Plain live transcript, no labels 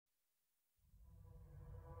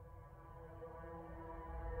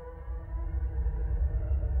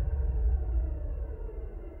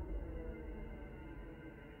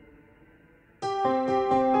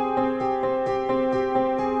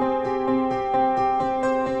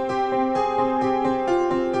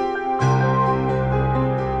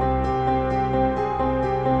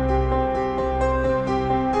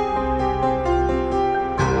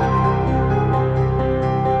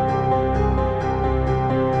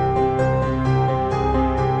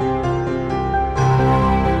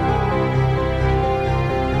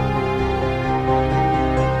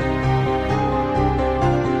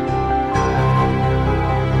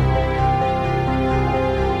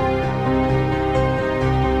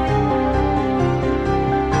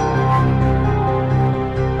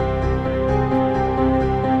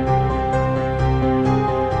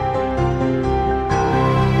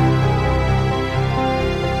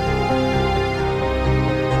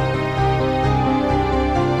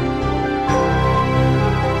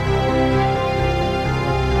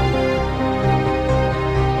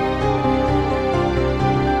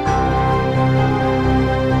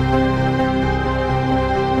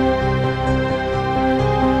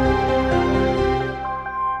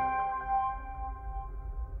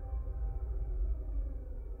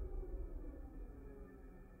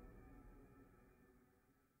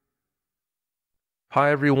Hi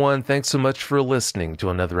everyone, thanks so much for listening to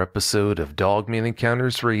another episode of Dogman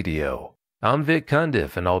Encounters Radio. I'm Vic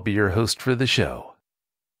Cundiff and I'll be your host for the show.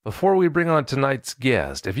 Before we bring on tonight's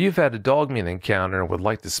guest, if you've had a Dogman encounter and would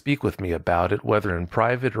like to speak with me about it, whether in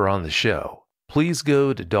private or on the show, please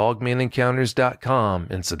go to dogmanencounters.com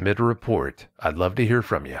and submit a report. I'd love to hear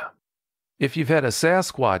from you. If you've had a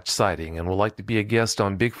Sasquatch sighting and would like to be a guest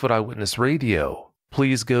on Bigfoot Eyewitness Radio,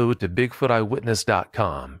 please go to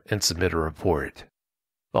bigfooteyewitness.com and submit a report.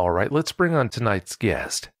 All right, let's bring on tonight's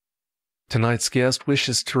guest. Tonight's guest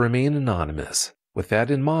wishes to remain anonymous. With that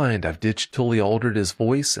in mind, I've digitally altered his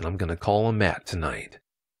voice and I'm going to call him Matt tonight.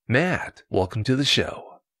 Matt, welcome to the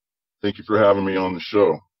show. Thank you for having me on the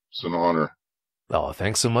show. It's an honor. Oh,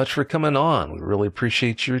 thanks so much for coming on. We really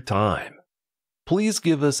appreciate your time. Please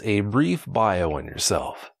give us a brief bio on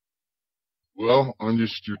yourself. Well, I'm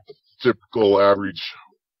just your typical average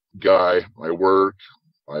guy. I work,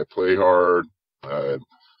 I play hard. I've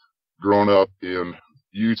grown up in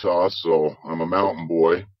Utah, so I'm a mountain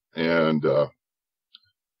boy and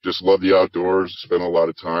just love the outdoors. Spend a lot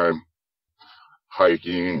of time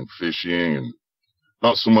hiking and fishing and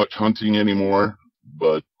not so much hunting anymore,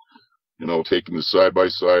 but, you know, taking the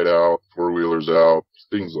side-by-side out, four-wheelers out,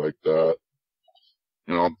 things like that.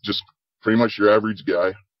 You know, just pretty much your average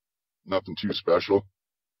guy. Nothing too special.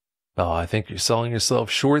 Oh, I think you're selling yourself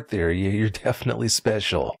short there. You're definitely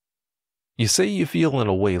special. You say you feel in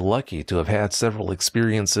a way lucky to have had several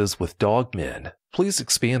experiences with dogmen. Please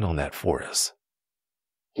expand on that for us.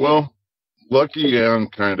 Well, lucky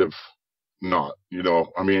and kind of not, you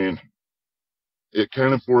know. I mean, it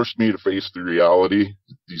kind of forced me to face the reality.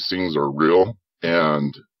 These things are real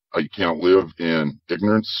and you can't live in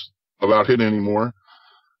ignorance about it anymore.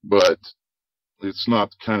 But it's not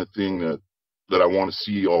the kind of thing that I want to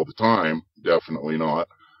see all the time. Definitely not.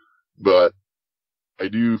 But I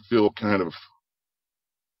do feel kind of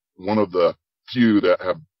one of the few that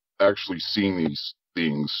have actually seen these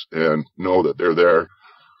things and know that they're there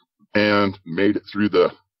and made it through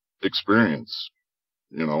the experience,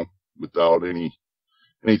 you know, without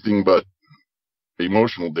anything but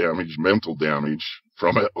emotional damage, mental damage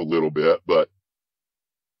from it a little bit. But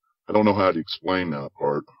I don't know how to explain that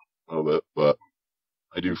part of it, but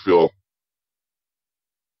I do feel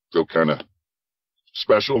kind of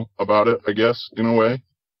special about it, I guess, in a way.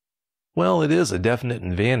 Well, it is a definite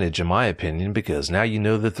advantage in my opinion, because now you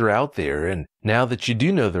know that they're out there, and now that you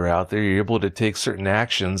do know they're out there, you're able to take certain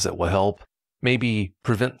actions that will help maybe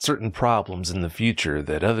prevent certain problems in the future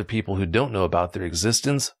that other people who don't know about their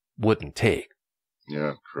existence wouldn't take.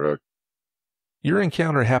 Yeah, correct. Your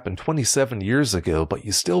encounter happened 27 years ago, but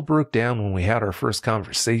you still broke down when we had our first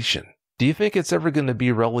conversation. Do you think it's ever going to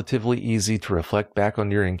be relatively easy to reflect back on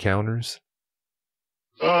your encounters?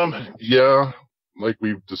 Yeah, like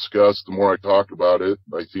we've discussed, the more I talk about it,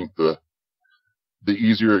 I think the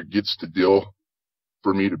easier it gets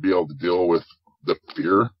for me to be able to deal with the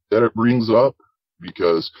fear that it brings up,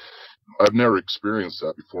 because I've never experienced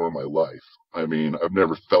that before in my life. I mean, I've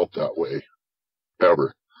never felt that way,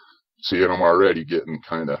 ever. See, and I'm already getting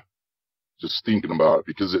kind of just thinking about it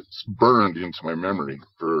because it's burned into my memory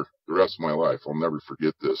for the rest of my life. I'll never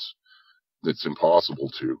forget this. It's impossible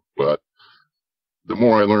to, but the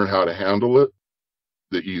more I learn how to handle it,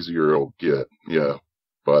 the easier it'll get. Yeah.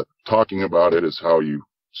 But talking about it is how you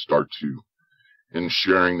start to, and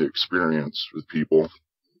sharing the experience with people,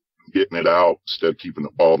 getting it out instead of keeping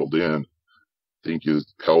it bottled in, I think it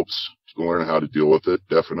helps to learn how to deal with it.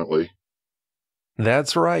 Definitely.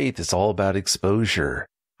 That's right. It's all about exposure.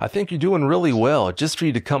 I think you're doing really well just for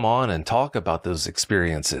you to come on and talk about those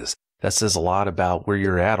experiences. That says a lot about where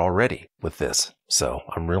you're at already with this. So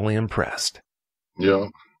I'm really impressed. Yeah.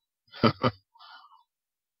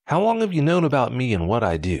 How long have you known about me and what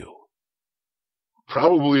I do?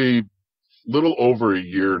 Probably a little over a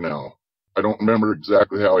year now. I don't remember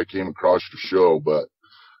exactly how I came across your show, but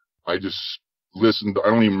I just listened. I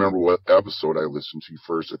don't even remember what episode I listened to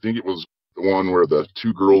first. I think it was the one where the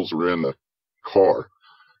two girls were in the car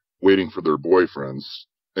waiting for their boyfriends,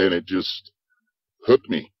 and it just hooked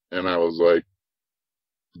me. And I was like,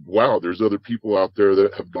 wow, there's other people out there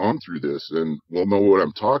that have gone through this and will know what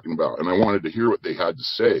I'm talking about. And I wanted to hear what they had to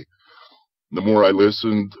say. The more I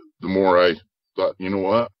listened, the more I thought, you know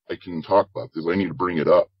what? I can talk about this. I need to bring it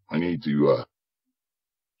up. I need to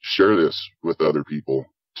share this with other people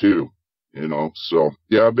too, you know? So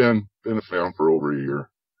yeah, I've been a fan for over a year,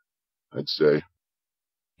 I'd say.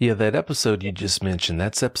 Yeah, that episode you just mentioned,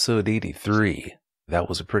 that's episode 83. That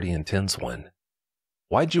was a pretty intense one.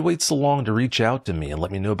 Why'd you wait so long to reach out to me and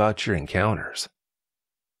let me know about your encounters?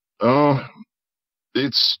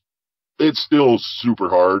 It's still super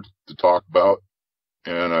hard to talk about.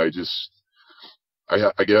 And I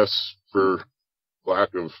guess for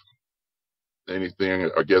lack of anything,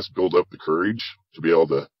 I guess build up the courage to be able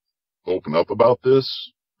to open up about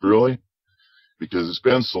this, really, because it's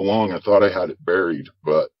been so long. I thought I had it buried,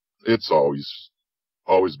 but it's always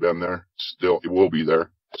been there. Still, it will be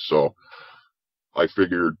there. So I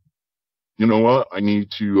figured, you know what? I need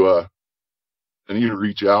to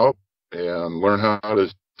reach out and learn how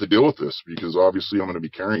to deal with this, because obviously I'm going to be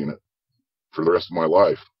carrying it for the rest of my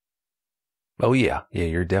life. Oh, yeah. Yeah,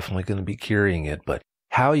 you're definitely going to be carrying it, but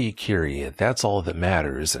how you carry it, that's all that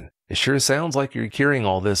matters. And it sure sounds like you're carrying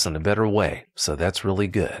all this in a better way. So that's really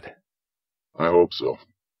good. I hope so.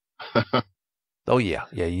 Oh, yeah.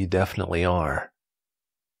 Yeah, you definitely are.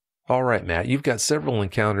 All right, Matt, you've got several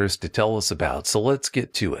encounters to tell us about, so let's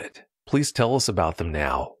get to it. Please tell us about them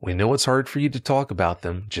now. We know it's hard for you to talk about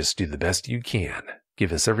them. Just do the best you can.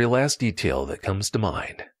 Give us every last detail that comes to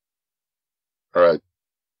mind. All right.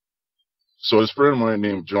 So this friend of mine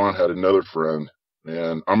named John had another friend,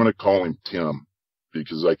 and I'm going to call him Tim,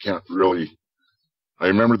 because I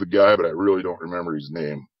remember the guy, but I really don't remember his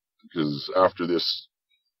name, because after this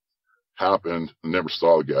happened, I never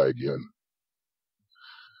saw the guy again.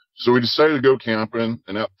 So we decided to go camping,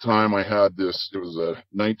 and at the time I had it was a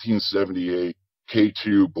 1978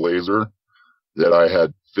 K2 Blazer that I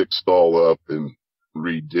had fixed all up and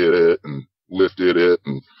redid it and lifted it,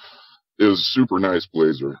 and it was a super nice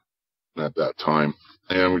Blazer at that time.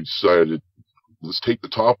 And we decided, let's take the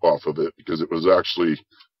top off of it, because it was actually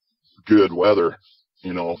good weather,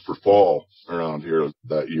 for fall around here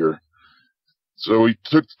that year. So we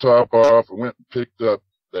took the top off and went and picked up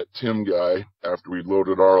that Tim guy after we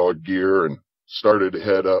loaded all our gear and started to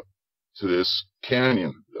head up to this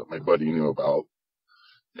canyon that my buddy knew about.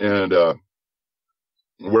 And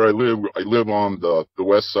where I live on the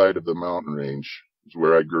west side of the mountain range, is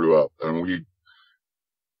where I grew up. And we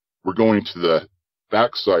were going to the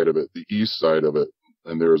back side of it, the east side of it,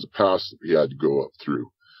 and there was a pass that we had to go up through.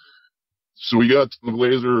 So we got to the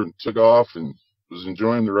Blazer and took off and was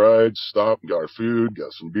enjoying the ride, stopped and got our food,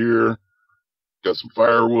 got some beer, got some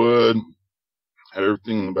firewood, had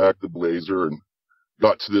everything in the back of the Blazer, and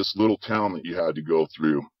got to this little town that you had to go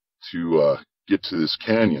through to get to this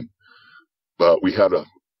canyon. But we had a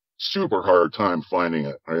super hard time finding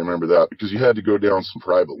it. I remember that, because you had to go down some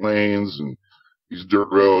private lanes and these dirt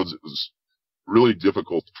roads. It was really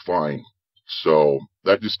difficult to find. So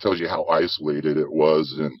that just tells you how isolated it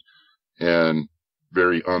was and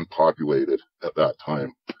very unpopulated at that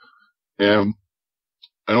time. And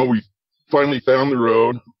I know we finally found the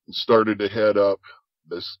road and started to head up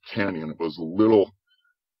this canyon. It was a little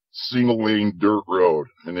single lane dirt road,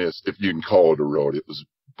 and if you can call it a road. It was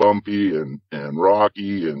bumpy and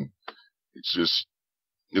rocky, and it's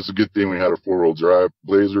a good thing we had a 4-wheel drive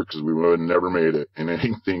Blazer, because we would have never made it in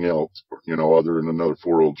anything else, other than another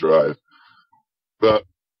 4-wheel drive. But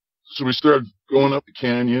so we started going up the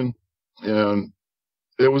canyon, and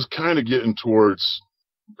it was kind of getting towards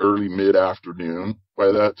early mid-afternoon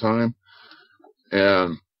by that time.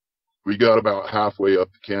 And we got about halfway up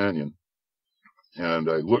the canyon, and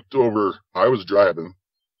I looked over. I was driving,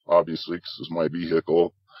 obviously, because it was my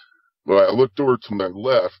vehicle. But I looked over to my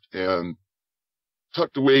left, and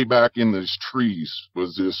tucked away back in these trees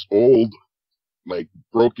was this old,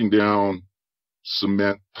 broken down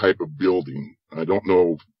cement type of building. I don't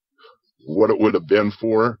know what it would have been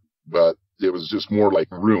for, but it was just more like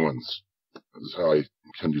ruins, is how I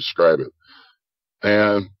can describe it.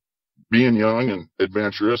 And being young and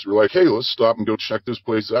adventurous, we're like, hey, let's stop and go check this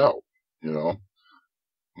place out.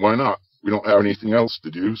 Why not? We don't have anything else to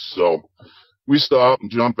do. So we stopped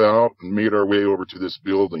and jumped out and made our way over to this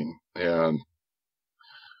building. And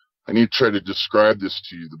I need to try to describe this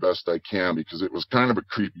to you the best I can, because it was kind of a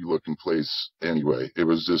creepy looking place anyway. It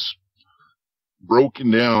was just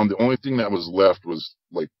broken down. The only thing that was left was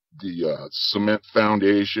the cement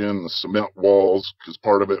foundation, the cement walls, because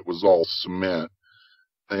part of it was all cement.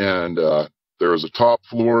 And there was a top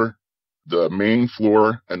floor, the main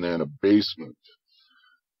floor, and then a basement.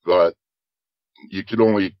 But you could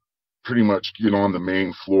only pretty much get on the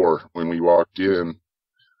main floor when we walked in.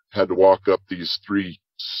 Had to walk up these 3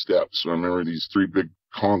 steps. I remember these 3 big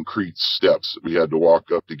concrete steps that we had to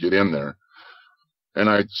walk up to get in there. And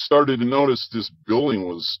I started to notice this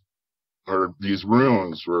building these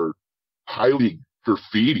ruins were highly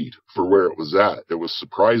graffitied for where it was at. It was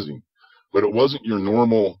surprising. But it wasn't your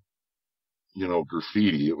normal,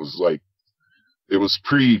 graffiti. It was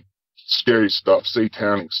pretty scary stuff,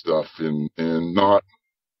 satanic stuff, and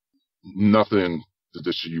nothing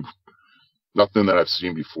that I've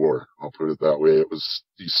seen before. I'll put it that way. It was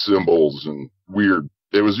these symbols and weird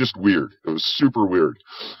It was just weird. It was super weird.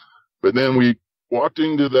 But then we walked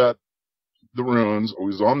into the ruins. I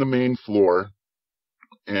was on the main floor,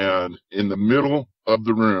 and in the middle of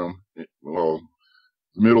the room, well,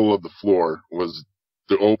 the middle of the floor was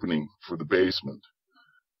the opening for the basement.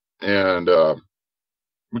 And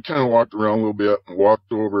we kind of walked around a little bit and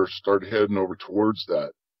walked over, started heading over towards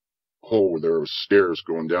that hole where there were stairs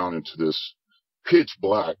going down into this pitch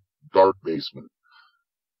black, dark basement.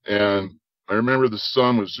 And I remember the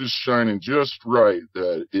sun was just shining just right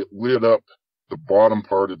that it lit up the bottom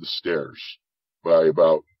part of the stairs by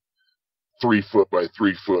about 3 foot by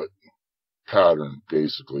 3 foot pattern,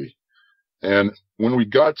 basically. And when we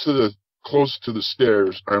got close to the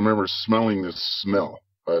stairs, I remember smelling this smell.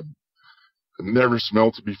 I've never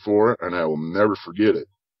smelled it before, and I will never forget it.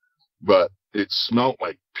 But it smelled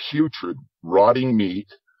like putrid, rotting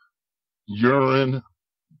meat, urine,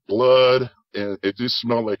 blood, and it just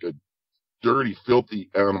smelled like a dirty, filthy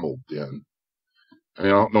animal den. I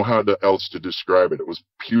don't know how else to describe it. It was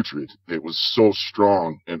putrid. It was so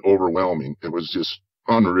strong and overwhelming. It was just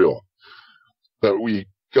unreal. But we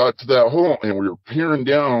got to that hole, and we were peering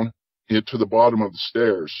down into the bottom of the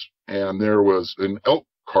stairs, and there was an elk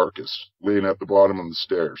carcass laying at the bottom of the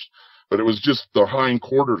stairs. But it was just the hind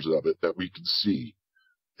quarters of it that we could see.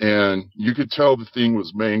 And you could tell the thing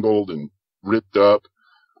was mangled and ripped up.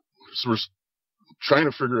 So we're trying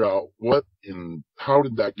to figure out how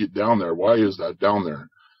did that get down there? Why is that down there?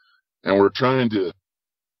 And we're trying to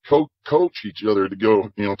coach each other to go,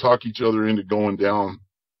 talk each other into going down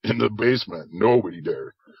in the basement. Nobody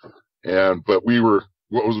dared. But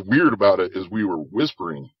what was weird about it is we were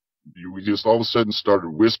whispering. We just all of a sudden started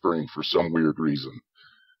whispering for some weird reason.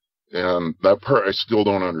 And that part I still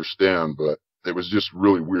don't understand, but it was just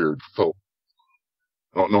really weird. I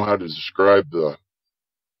don't know how to describe the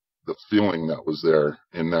feeling that was there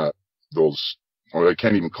in I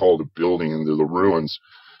can't even call it a building, into the ruins.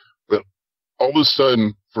 But all of a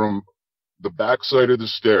sudden, from the backside of the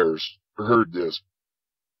stairs, I heard this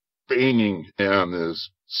banging and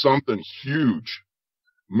there's something huge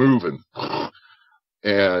moving.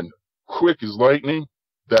 And quick as lightning,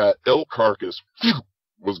 that elk carcass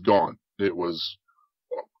was gone. It was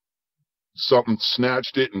something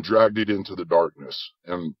snatched it and dragged it into the darkness,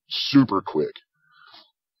 and super quick.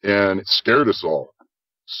 And it scared us all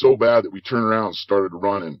so bad that we turned around and started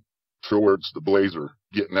running towards the blazer,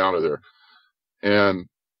 getting out of there. And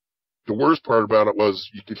the worst part about it was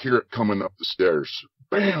you could hear it coming up the stairs.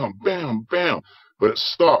 Bam, bam, bam. But it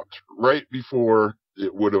stopped right before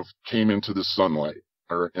it would have came into the sunlight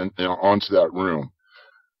or onto that room.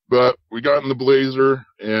 But we got in the blazer,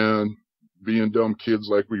 and being dumb kids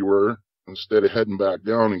like we were, instead of heading back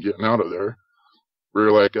down and getting out of there, we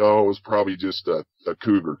were like, oh, it was probably just a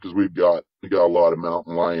cougar, because we got a lot of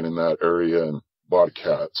mountain lion in that area and a lot of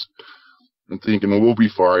cats. And thinking, well, we'll be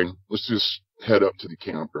fine. Let's just head up to the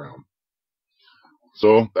campground.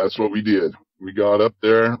 So that's what we did. We got up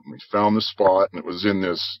there, and we found the spot, and it was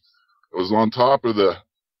on top of the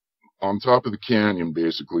canyon,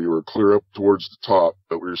 basically. We were clear up towards the top,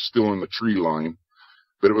 but we were still in the tree line.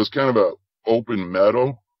 But it was kind of a open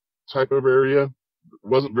meadow type of area. It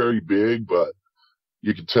wasn't very big, but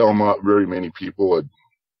you could tell not very many people had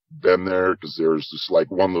been there, because there was just like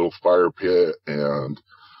one little fire pit, and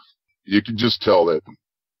you could just tell that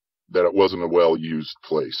it wasn't a well-used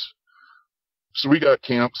place. So we got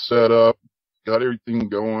camp set up, got everything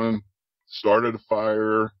going, started a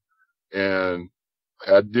fire, and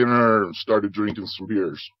had dinner and started drinking some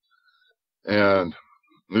beers. And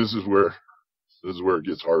this is where it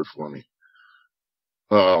gets hard for me.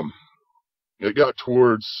 It got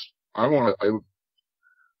towards, I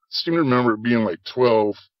seem to remember it being like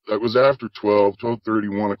 12. It was after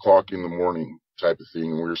 12:30, 1 o'clock in the morning type of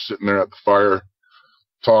thing. And we were sitting there at the fire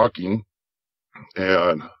talking,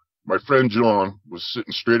 and my friend John was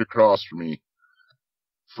sitting straight across from me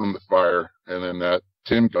from the fire, and then that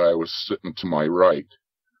Tim guy was sitting to my right.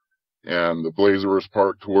 And the blazer was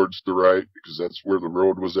parked towards the right, because that's where the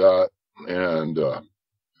road was at. And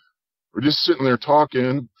we're just sitting there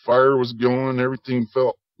talking. Fire was going, everything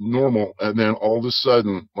felt normal. And then all of a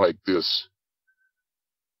sudden, like this,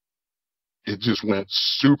 it just went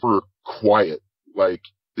super quiet. Like,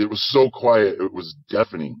 it was so quiet, it was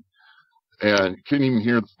deafening. And I couldn't even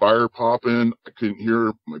hear the fire popping. I couldn't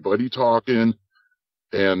hear my buddy talking.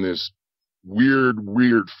 And this weird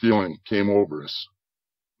feeling came over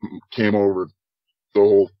the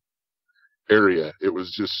whole area. It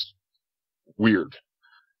was just weird.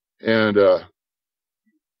 And like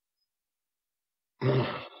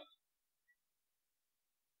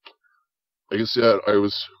I said, my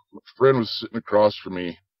friend was sitting across from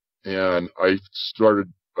me, And I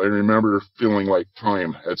remember feeling like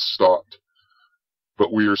time had stopped,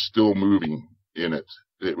 but we were still moving in it.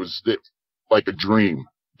 It was like a dream,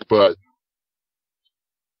 but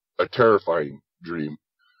a terrifying dream.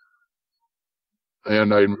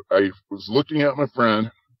 And I was looking at my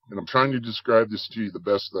friend, and I'm trying to describe this to you the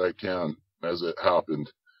best that I can as it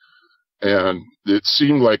happened. And it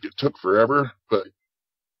seemed like it took forever, but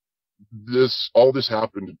all this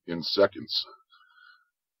happened in seconds.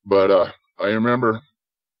 But I remember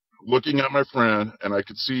looking at my friend, and I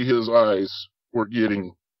could see his eyes were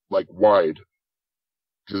getting like wide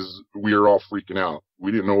because we were all freaking out.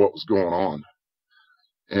 We didn't know what was going on.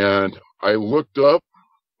 And I looked up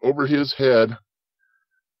over his head,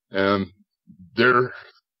 and there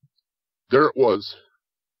it was.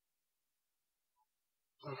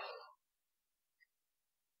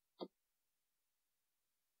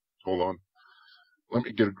 Hold on. Let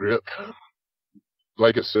me get a grip.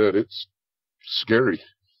 Like I said, it's scary,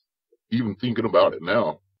 even thinking about it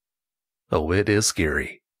now. Oh, it is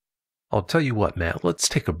scary. I'll tell you what, Matt, let's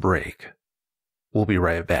take a break. We'll be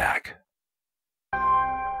right back.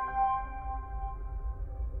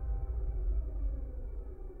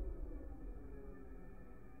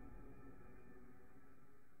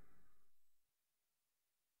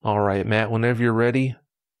 All right, Matt, whenever you're ready,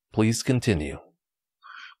 please continue.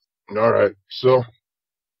 All right, so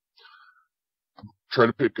try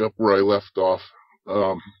to pick up where I left off.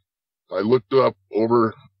 I looked up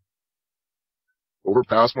over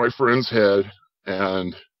past my friend's head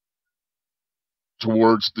and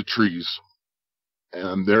towards the trees,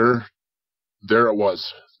 and there it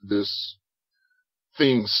was, this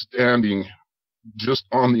thing standing just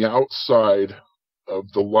on the outside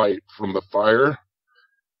of the light from the fire,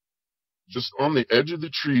 just on the edge of the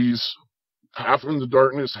trees, half in the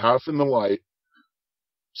darkness, half in the light,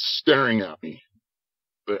 staring at me.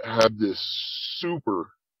 It had this super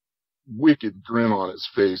wicked grin on its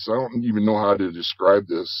face. I don't even know how to describe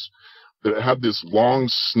this, but it had this long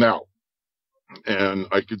snout, and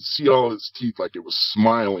I could see all its teeth, like it was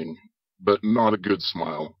smiling, but not a good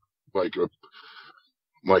smile, like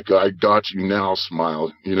I got you now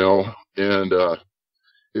smile, you know. And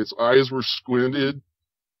its eyes were squinted,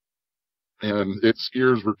 and its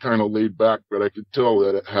ears were kind of laid back, but I could tell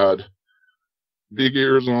that it had big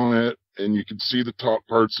ears on it, and you could see the top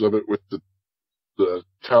parts of it with the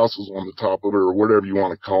tassels on the top of it, or whatever you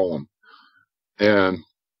want to call them. And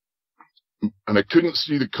I couldn't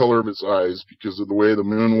see the color of its eyes because of the way the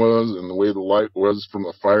moon was and the way the light was from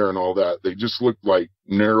the fire and all that. They just looked like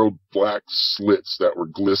narrow black slits that were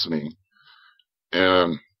glistening.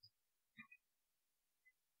 And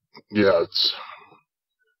yeah,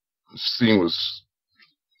 this thing was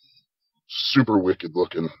super wicked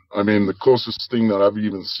looking. I mean, the closest thing that I've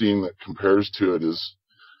even seen that compares to it is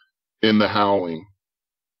in The Howling,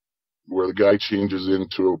 where the guy changes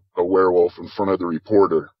into a werewolf in front of the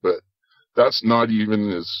reporter. But that's not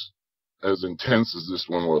even as intense as this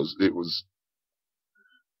one was. It was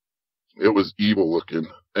evil looking,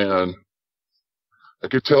 and I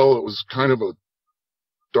could tell it was kind of a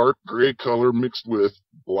dark gray color mixed with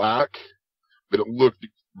black, but it looked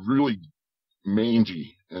really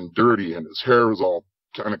mangy and dirty, and his hair was all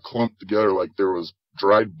kind of clumped together like there was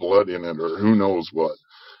dried blood in it, or who knows what.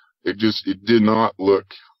 It did not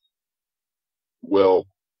look well.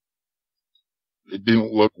 It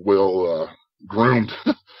didn't look well groomed,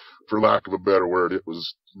 for lack of a better word. It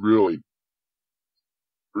was really,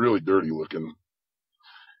 really dirty looking.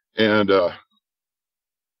 And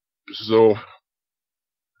so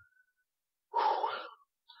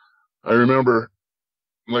I remember,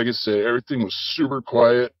 like I said, everything was super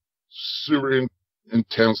quiet, super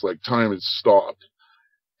intense, like time had stopped.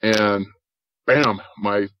 And bam,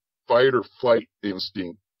 my fight or flight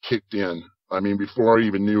instinct kicked in. I mean, before I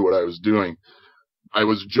even knew what I was doing, I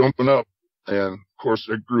was jumping up. And of course,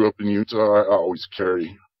 I grew up in Utah. I always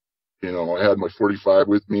carry, I had my 45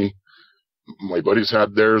 with me. My buddies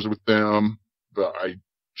had theirs with them. But I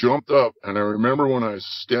jumped up, and I remember when I was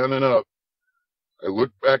standing up, I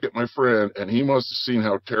looked back at my friend, and he must have seen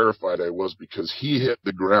how terrified I was because he hit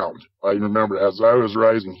the ground. I remember as I was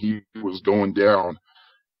rising, he was going down,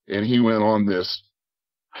 and he went on this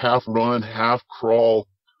half run, half crawl,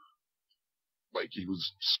 like he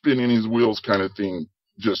was spinning his wheels kind of thing,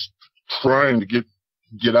 just trying to get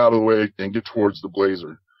out of the way and get towards the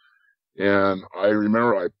blazer. And I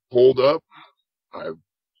remember I pulled up, I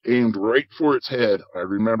aimed right for its head. I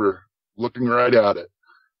remember looking right at it.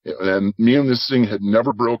 And me and this thing had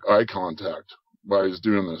never broke eye contact while I was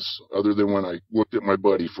doing this, other than when I looked at my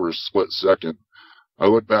buddy for a split second. I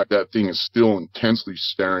looked back, that thing is still intensely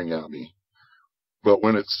staring at me. But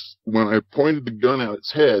when I pointed the gun at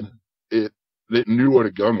its head, it knew what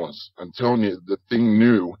a gun was. I'm telling you, the thing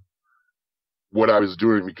knew what I was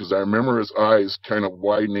doing, because I remember his eyes kind of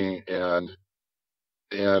widening, and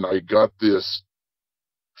I got this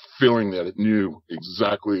feeling that it knew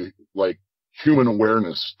exactly, like human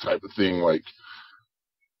awareness type of thing. Like,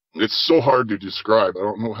 it's so hard to describe. I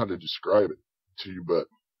don't know how to describe it to you, but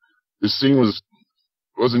this thing was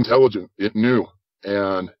intelligent. It knew.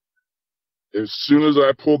 And as soon as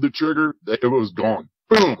I pulled the trigger, it was gone.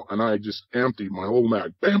 Boom! And I just emptied my whole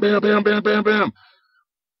mag. Bam, bam, bam, bam, bam, bam.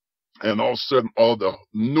 And all of a sudden, all the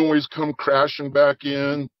noise come crashing back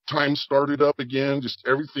in. Time started up again. Just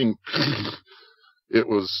everything. It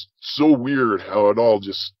was so weird how it all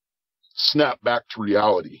just snapped back to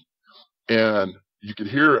reality. And you could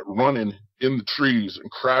hear it running in the trees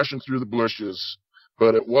and crashing through the bushes.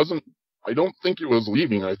 But it wasn't, I don't think it was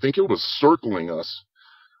leaving. I think it was circling us.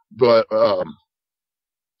 But,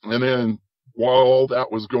 and then while all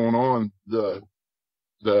that was going on, the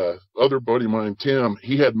other buddy of mine, Tim,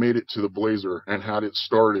 he had made it to the Blazer and had it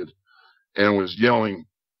started and was yelling,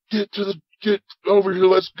 get over here,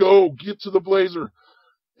 let's go, get to the Blazer.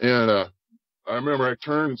 And I remember I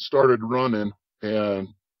turned and started running, and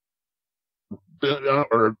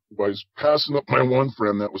was passing up my one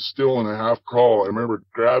friend that was still in a half crawl. I remember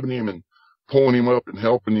grabbing him and pulling him up and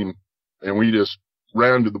helping him, and we just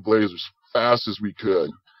ran to the Blazer as fast as we could.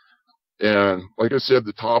 And like I said,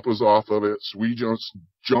 the top was off of it, so we just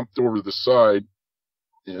jumped over the side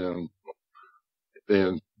and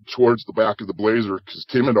towards the back of the Blazer, because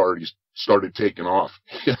Tim had already started taking off.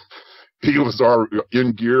 He was already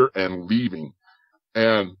in gear and leaving.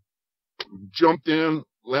 And jumped in,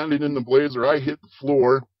 landed in the Blazer. I hit the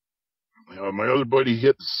floor. My other buddy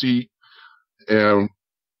hit the seat. And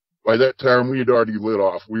by that time, we had already lit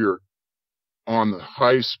off. We were on the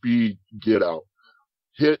high-speed get-out,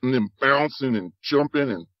 hitting and bouncing and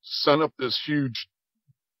jumping and sent up this huge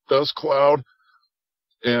dust cloud.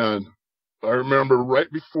 And I remember right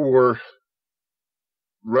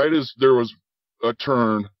as there was a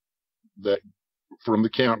turn that from the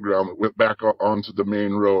campground that went back onto the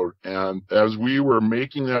main road, and as we were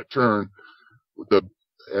making that turn,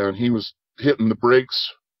 and he was hitting the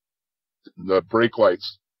brakes, the brake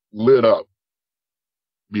lights lit up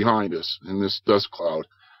behind us in this dust cloud,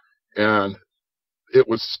 and it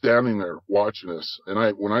was standing there watching us.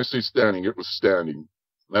 And when I say standing, it was standing.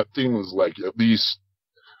 That thing was like, at least,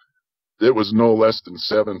 it was no less than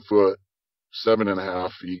 7 foot,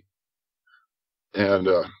 7.5 feet, and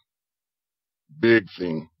big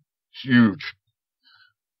thing, huge.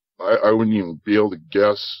 I wouldn't even be able to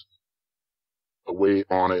guess a weight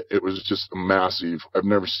on it. It was just massive. I've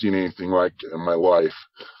never seen anything like it in my life.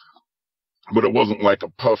 But it wasn't like a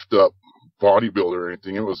puffed up bodybuilder or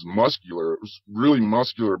anything. It was muscular. It was really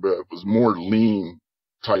muscular, but it was more lean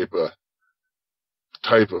type of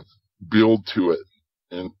build to it,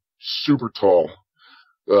 and super tall.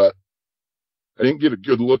 But I didn't get a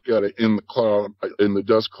good look at it in the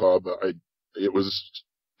dust cloud, but it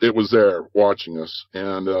was there watching us.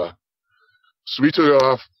 And so we took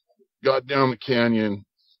off, got down the canyon,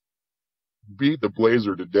 beat the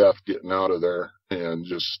Blazer to death getting out of there, and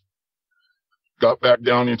just got back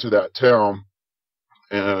down into that town.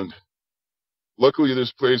 And luckily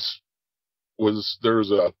this place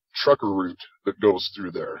there's a trucker route that goes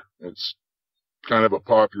through there. It's kind of a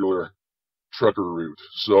popular trucker route.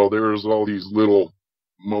 So there's all these little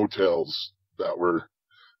motels that were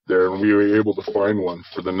there, and we were able to find one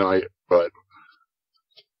for the night. But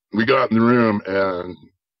we got in the room and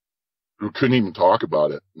we couldn't even talk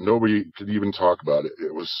about it. Nobody could even talk about it.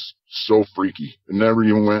 It was so freaky. We never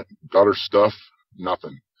even got our stuff,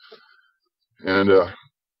 nothing. And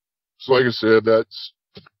so like I said,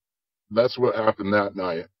 that's what happened that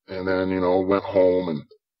night. And then, went home, and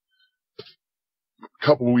a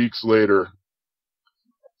couple of weeks later,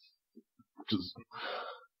 because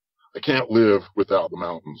I can't live without the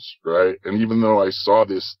mountains, right? And even though I saw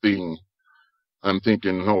this thing, I'm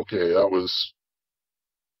thinking, okay, that was,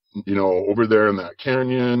 over there in that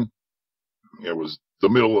canyon. It was the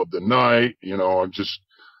middle of the night, just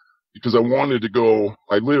because I wanted to go.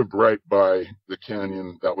 I lived right by the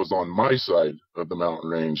canyon that was on my side of the mountain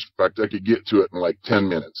range. In fact, I could get to it in like 10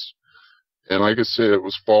 minutes. And like I said, it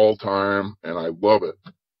was fall time, and I love it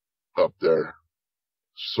up there.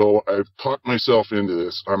 So I've talked myself into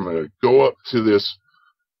this. I'm going to go up to this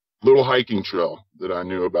little hiking trail that I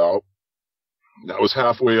knew about. That was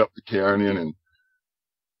halfway up the canyon,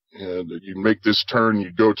 and you make this turn,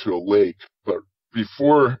 you go to a lake. But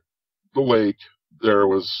before the lake, there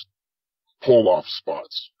was pull-off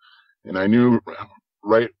spots. And I knew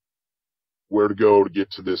right where to go to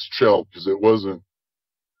get to this trail, because it wasn't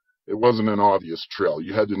an obvious trail.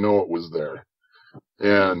 You had to know it was there.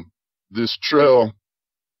 And this trail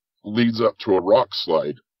leads up to a rock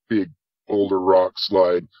slide, big boulder rock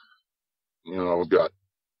slide. You know, got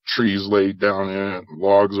trees laid down in it,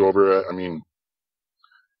 logs over it. I mean,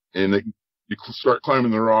 and you start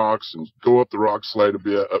climbing the rocks and go up the rock slide a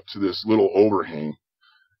bit up to this little overhang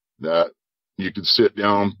that you could sit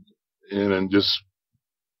down in and just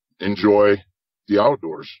enjoy the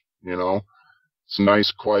outdoors. You know, it's a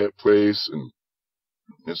nice, quiet place, and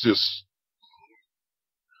it's just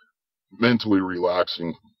mentally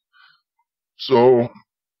relaxing. So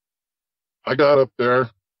I got up there,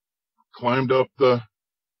 climbed up the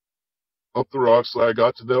rock slide,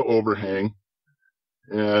 got to the overhang,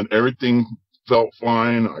 and everything felt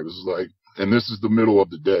fine. I was like, and this is the middle of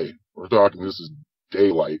the day. We're talking, this is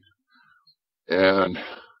daylight. And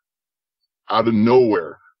out of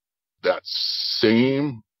nowhere, that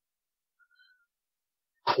same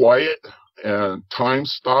quiet and time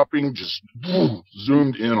stopping just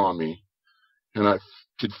zoomed in on me. And I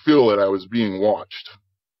could feel that I was being watched.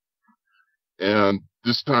 And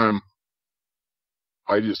this time,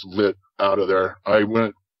 I just lit out of there. I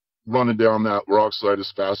went running down that rock slide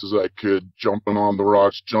as fast as I could, jumping on the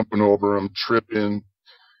rocks, jumping over them, tripping,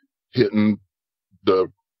 hitting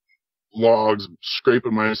the logs,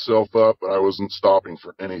 scraping myself up, but I wasn't stopping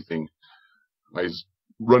for anything. I was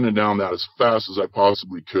running down that as fast as I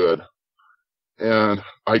possibly could, and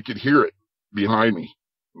I could hear it behind me.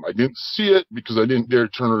 I didn't see it because I didn't dare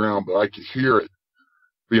turn around, but I could hear it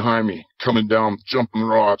behind me, coming down, jumping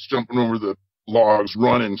rocks, jumping over the logs,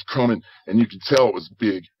 running, coming, and you could tell it was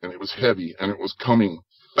big, and it was heavy, and it was coming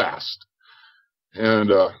fast.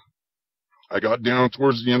 And I got down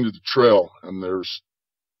towards the end of the trail, and there's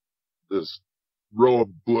this row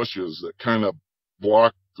of bushes that kind of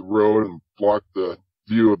blocked the road and blocked the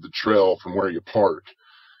view of the trail from where you park.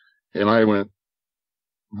 And I went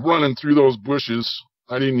running through those bushes.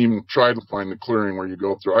 I didn't even try to find the clearing where you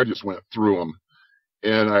go through. I just went through them.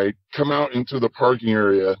 And I come out into the parking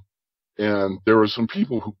area, and there were some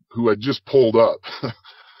people who had just pulled up.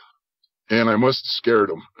 And I must have scared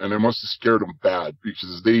them. And I must have scared them bad,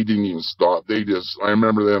 because they didn't even stop. I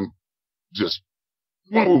remember them just,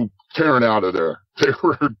 whoa, tearing out of there. They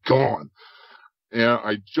were gone. And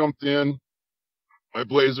I jumped in my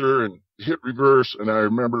Blazer and hit reverse, and I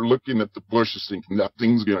remember looking at the bushes thinking that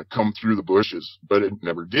thing's going to come through the bushes, but it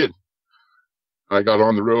never did. I got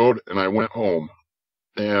on the road and I went home,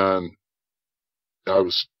 and I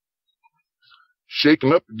was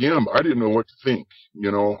shaken up again, but I didn't know what to think.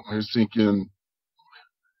 You know, I was thinking,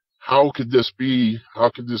 how could this be? How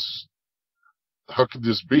could this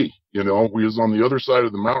be? You know, we was on the other side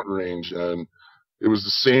of the mountain range, and it was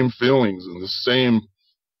the same feelings and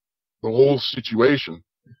the whole situation.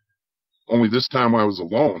 Only this time I was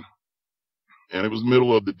alone, and it was the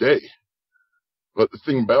middle of the day. But the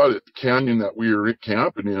thing about it, the canyon that we were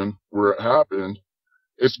camping in, where it happened,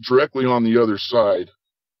 it's directly on the other side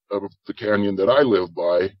of the canyon that I live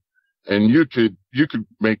by, and you could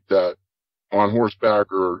make that on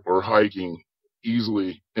horseback or hiking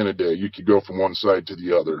easily in a day. You could go from one side to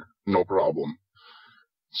the other, no problem.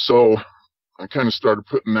 So I kind of started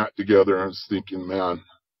putting that together, and I was thinking, man,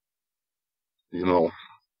 you know,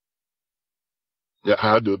 it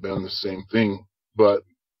had to have been the same thing, but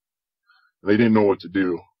they didn't know what to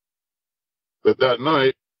do. But that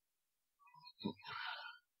night,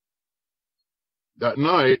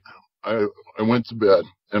 I went to bed,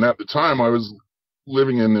 and at the time I was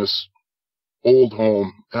living in this old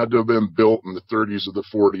home. It had to have been built in the 30s or the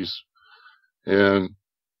 40s, and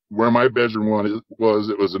where my bedroom was,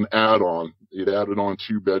 it was an add-on. It added on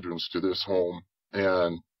 2 bedrooms to this home,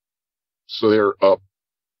 and so they were up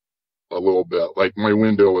a little bit. Like, my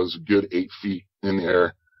window was a good 8 feet in the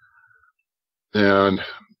air, and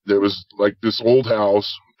there was like this old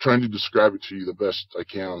house. I'm trying to describe it to you the best I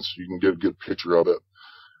can so you can get a good picture of it.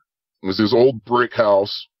 It was this old brick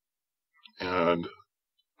house, and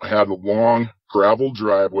I had a long gravel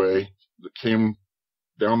driveway that came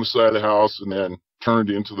down the side of the house and then turned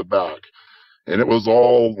into the back. And it was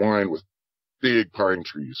all lined with big pine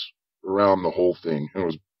trees around the whole thing.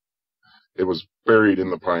 It was buried in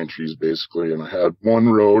the pine trees, basically. And I had one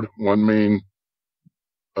road, one main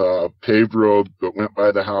paved road that went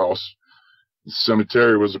by the house. The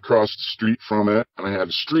cemetery was across the street from it, and I had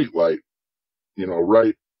a street light, you know,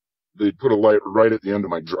 they put a light right at the end of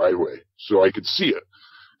my driveway, so I could see it.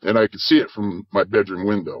 And I could see it from my bedroom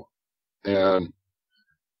window. And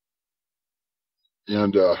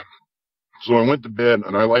so I went to bed,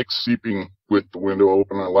 and I like sleeping with the window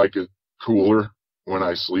open. I like it cooler when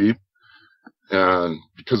I sleep. And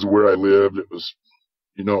because of where I lived, it was,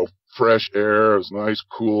 you know, fresh air. It was nice,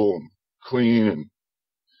 cool, and clean,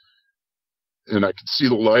 and I could see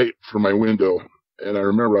the light from my window. And I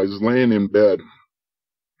remember I was laying in bed,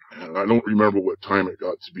 and I don't remember what time it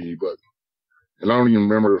got to be, and I don't even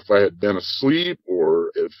remember if I had been asleep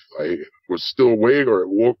or if I was still awake or it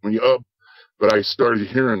woke me up, but I started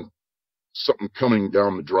hearing something coming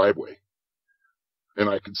down the driveway. And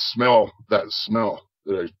I could smell that smell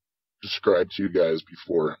that I described to you guys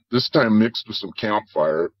before. This time mixed with some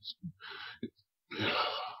campfire.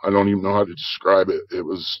 I don't even know how to describe it.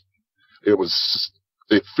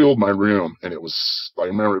 It filled my room, and I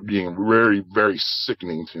remember it being very, very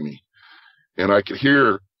sickening to me. And I could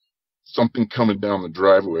hear something coming down the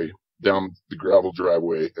driveway, down the gravel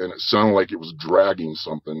driveway, and it sounded like it was dragging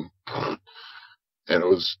something. And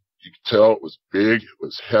you could tell it was big, it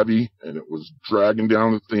was heavy, and it was dragging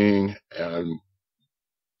down the thing, and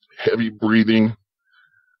heavy breathing.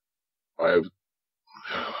 Like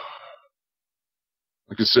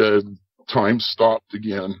I said, time stopped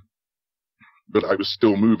again, but I was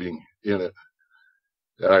still moving in it.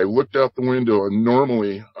 And I looked out the window, and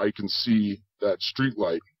normally I can see that street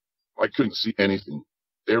light. I couldn't see anything.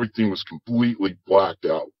 Everything was completely blacked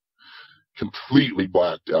out. Completely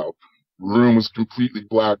blacked out. Room was completely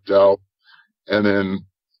blacked out. And then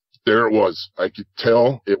there it was. I could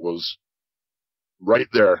tell it was right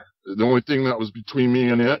there. The only thing that was between me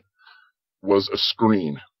and it was a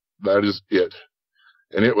screen. That is it.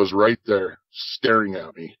 And it was right there staring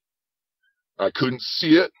at me. I couldn't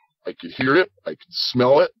see it. I could hear it. I could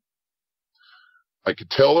smell it. I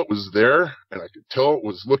could tell it was there, and I could tell it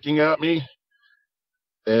was looking at me.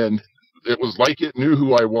 And it was like it knew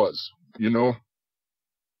who I was, you know.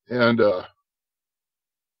 And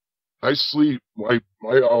I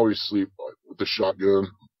always sleep with the shotgun.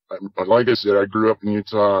 Like I said, I grew up in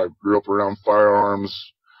Utah. I grew up around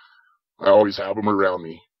firearms. I always have them around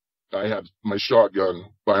me. I had my shotgun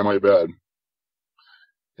by my bed.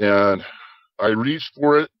 And I reached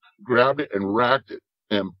for it, grabbed it, and racked it,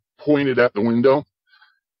 and pointed at the window.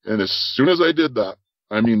 And as soon as I did that,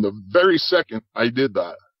 I mean, the very second I did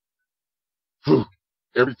that, whew,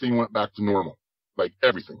 everything went back to normal. Like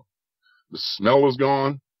everything. The smell was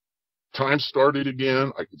gone. Time started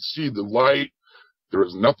again. I could see the light. There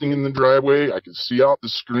was nothing in the driveway. I could see out the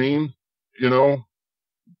screen, you know.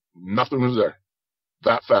 Nothing was there.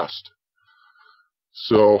 That fast.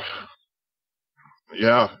 So,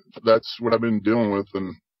 yeah, that's what I've been dealing with.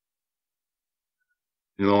 And,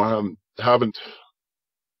 you know, I haven't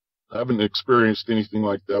experienced anything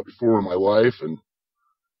like that before in my life, and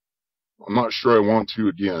I'm not sure I want to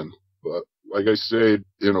again. But like I said,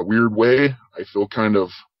 in a weird way, I feel kind of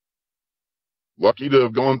lucky to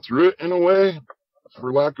have gone through it in a way,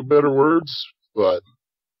 for lack of better words, but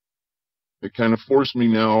it kind of forced me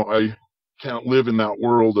now. I can't live in that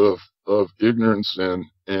world of ignorance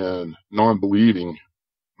and non-believing.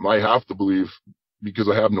 I have to believe because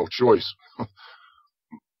I have no choice.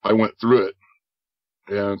 I went through it,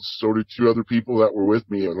 and so did two other people that were with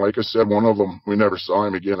me. And like I said, one of them, we never saw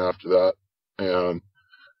him again after that. And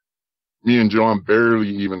me and John barely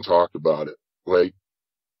even talked about it. Like,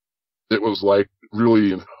 it was like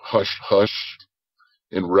really hush, hush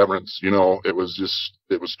in reverence, you know. It was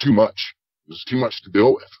too much. It was too much to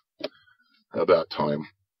deal with at that time.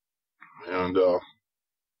 And,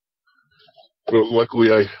 but luckily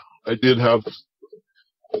I did have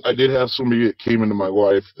somebody that came into my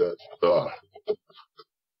life that,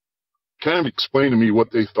 kind of explained to me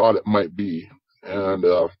what they thought it might be. And,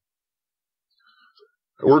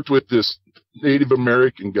 I worked with this Native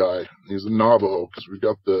American guy. He's a Navajo, because we've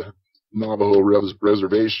got the Navajo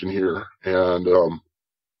reservation here. And,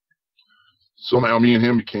 somehow me and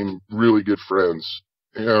him became really good friends.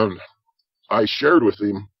 And I shared with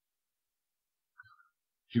him.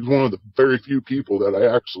 He's one of the very few people that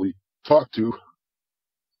I actually talked to.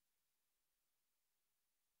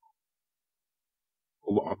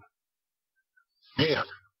 Hold on. Man.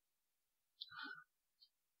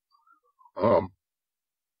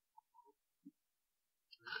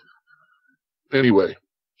 Anyway,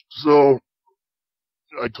 so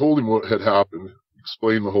I told him what had happened,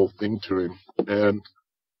 explained the whole thing to him, and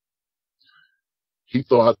he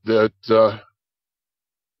thought that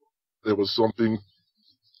there was something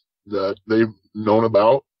that they've known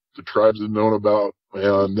about, the tribes had known about,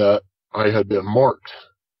 and that I had been marked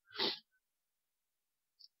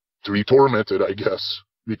to be tormented, I guess,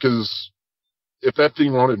 because if that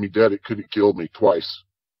thing wanted me dead, it could have killed me twice.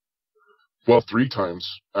 Well, 3 times,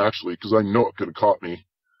 actually, because I know it could have caught me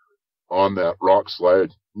on that rock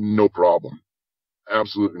slide. No problem.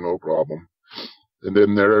 Absolutely no problem. And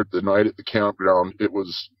then there, the night at the campground, it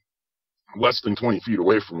was less than 20 feet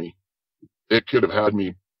away from me. It could have had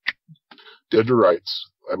me dead to rights.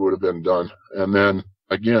 I would have been done. And then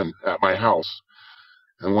again at my house.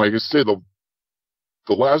 And like I said,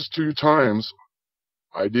 the last 2 times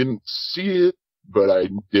I didn't see it, but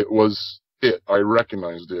it was it. I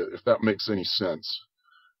recognized it, if that makes any sense.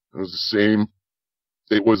 It was the same.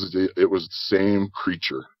 It was the same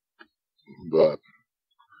creature. But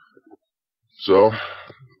so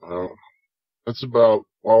that's about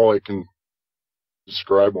all I can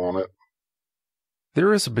describe on it.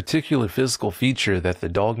 There is a particular physical feature that the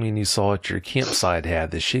dogman you saw at your campsite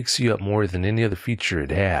had that shakes you up more than any other feature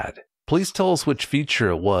it had. Please tell us which feature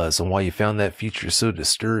it was and why you found that feature so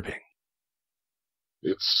disturbing.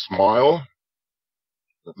 Its smile,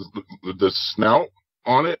 the snout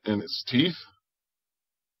on it and its teeth,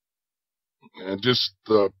 and just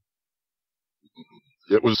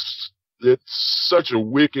it's such a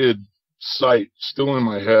wicked sight still in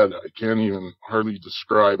my head. I can't even hardly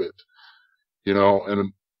describe it,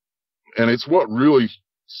 and it's what really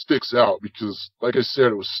sticks out because, like I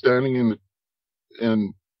said, it was standing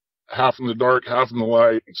in half in the dark, half in the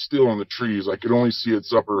light, and still in the trees. I could only see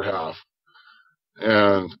its upper half.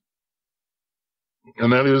 And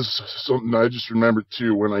that is something I just remembered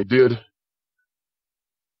too. When it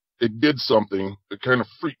did something that kind of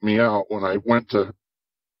freaked me out when I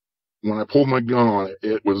pulled my gun on it.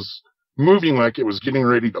 It was moving like it was getting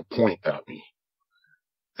ready to point at me.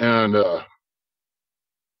 And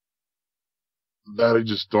that I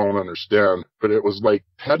just don't understand. But it was like,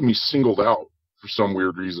 had me singled out for some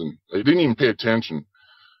weird reason. I didn't even pay attention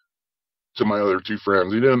to my other 2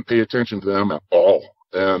 friends. I didn't pay attention to them at all.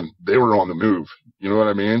 And they were on the move. You know what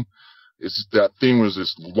I mean? It's that thing was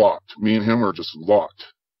just locked. Me and him were just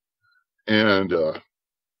locked. And,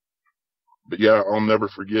 but yeah, I'll never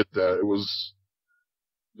forget that. It was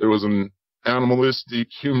an animalistic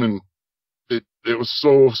human. It was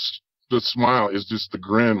so, the smile is just, the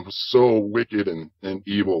grin was so wicked and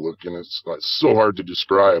evil looking. It's like so hard to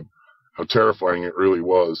describe how terrifying it really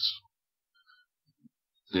was,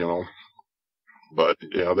 but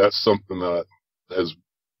that's something that has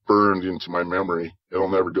burned into my memory. It'll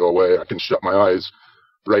never go away. I can shut my eyes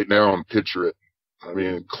right now and picture it. I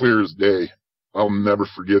mean, clear as day. I'll never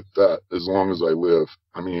forget that as long as I live.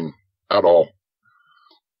 I mean, at all.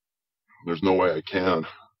 There's no way I can.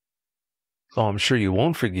 Oh, I'm sure you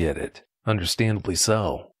won't forget it. Understandably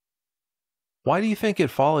so. Why do you think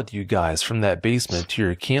it followed you guys from that basement to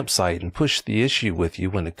your campsite and pushed the issue with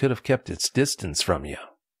you when it could have kept its distance from you?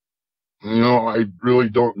 I really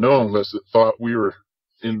don't know, unless it thought we were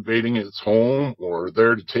invading its home or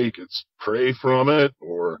there to take its prey from it,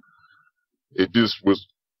 or it just was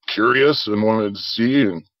curious and wanted to see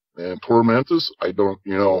and torment us. I don't,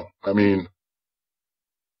 I mean,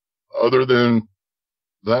 other than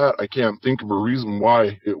that, I can't think of a reason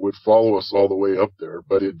why it would follow us all the way up there,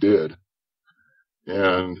 but it did.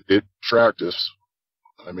 And it tracked us.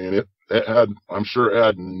 I mean, I'm sure it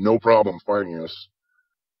had no problem finding us,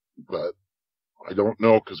 but I don't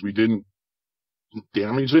know, because we didn't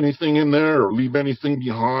damage anything in there or leave anything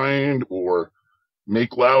behind or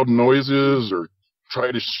make loud noises or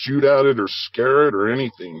try to shoot at it or scare it or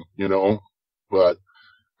anything, but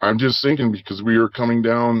I'm just thinking, because we were going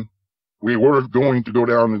to go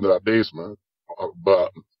down into that basement,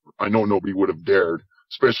 but I know nobody would have dared,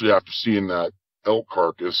 especially after seeing that elk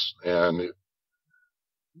carcass and it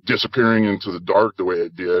disappearing into the dark the way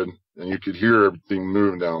it did, and you could hear everything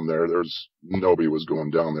moving down there. Nobody was going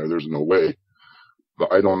down there. There's no way.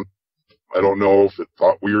 But I don't know if it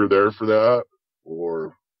thought we were there for that,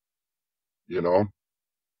 or,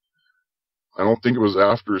 I don't think it was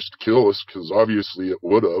after us to kill us, because obviously it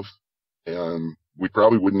would have, and we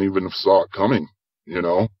probably wouldn't even have saw it coming,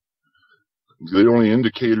 The only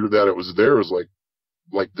indicator that it was there was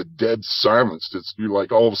like the dead silence. You're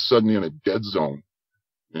like all of a sudden in a dead zone.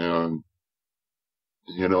 And,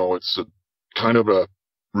 it's a kind of a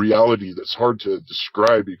reality that's hard to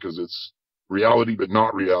describe, because it's reality, but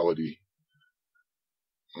not reality.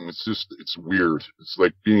 And it's weird. It's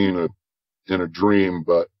like being in a dream,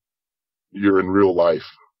 but you're in real life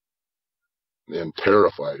and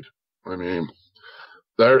terrified. I mean,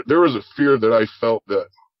 there was a fear that I felt that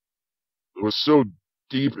was so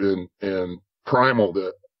deep and primal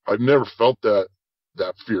that I've never felt that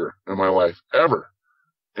fear in my life ever.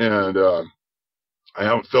 And, I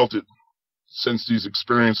haven't felt it since these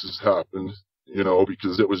experiences happened,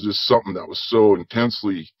 because it was just something that was so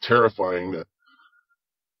intensely terrifying that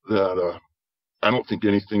I don't think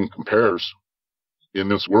anything compares in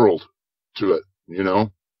this world to it, I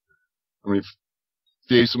mean,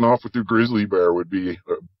 facing off with your grizzly bear would be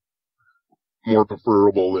more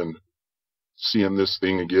preferable than seeing this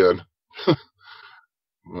thing again.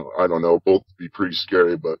 Well, I don't know, both would be pretty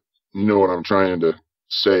scary, but you know what I'm trying to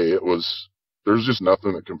say. There's just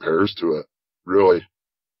nothing that compares to it, really,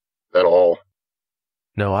 at all.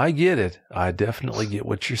 No, I get it. I definitely get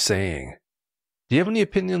what you're saying. Do you have any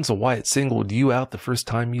opinions on why it singled you out the first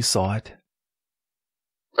time you saw it?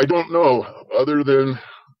 I don't know, other than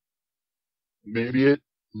maybe it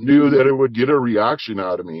knew that it would get a reaction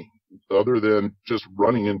out of me, other than just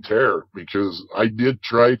running in terror, because I did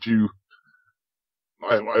try to,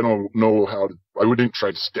 I don't know how to, I wouldn't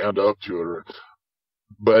try to stand up to it,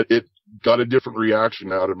 but it got a different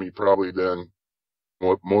reaction out of me probably than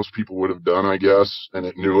what most people would have done, I guess, and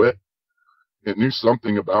it knew it. It knew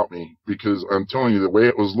something about me, because I'm telling you, the way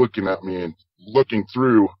it was looking at me and looking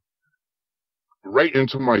through right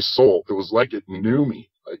into my soul, it was like it knew me.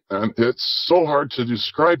 And it's so hard to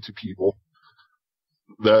describe to people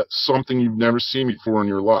that something you've never seen before in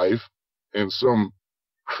your life and some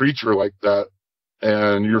creature like that,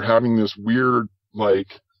 and you're having this weird, like,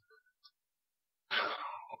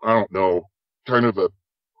 I don't know, kind of a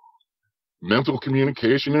mental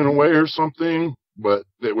communication in a way or something, but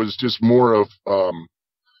it was just more of,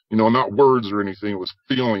 not words or anything. It was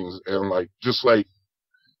feelings, and like, just like,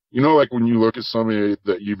 like when you look at somebody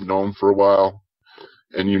that you've known for a while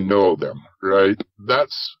and you know them, right?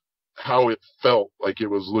 That's how it felt like it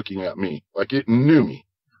was looking at me. Like it knew me.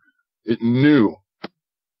 It knew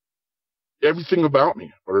everything about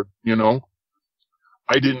me, or,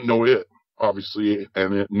 I didn't know it, obviously,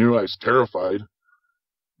 and it knew I was terrified,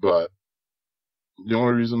 but the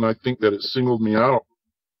only reason I think that it singled me out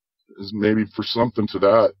is maybe for something to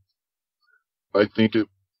that. I think it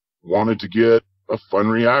wanted to get a fun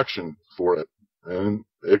reaction for it, and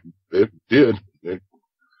it did.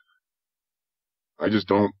 I just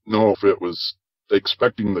don't know if it was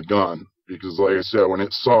expecting the gun, because like I said, when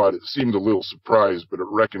it saw it, it seemed a little surprised, but it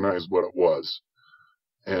recognized what it was,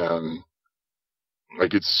 and I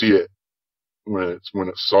could see it when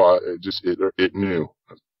it saw it. It knew,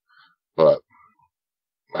 but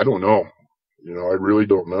I don't know. I really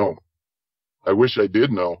don't know. I wish I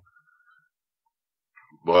did know,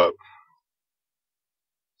 but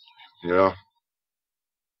yeah,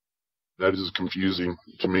 that is confusing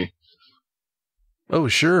to me. Oh,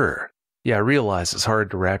 sure. Yeah, I realize it's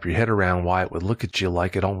hard to wrap your head around why it would look at you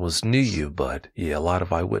like it almost knew you, but yeah, a lot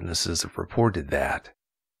of eyewitnesses have reported that.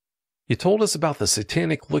 You told us about the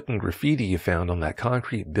satanic-looking graffiti you found on that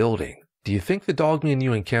concrete building. Do you think the dogman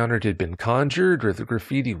you encountered had been conjured, or the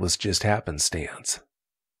graffiti was just happenstance?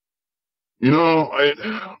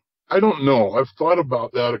 I don't know. I've thought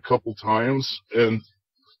about that a couple times, and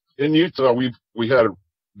in Utah, we had a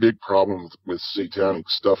big problem with satanic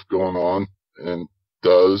stuff going on, and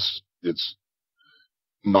it's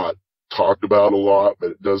not talked about a lot, but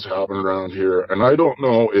it does happen around here. And I don't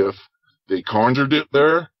know if they conjured it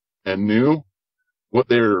there and knew what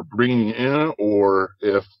they were bringing in, or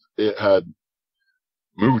if it had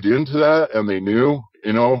moved into that and they knew.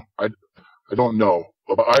 I don't know,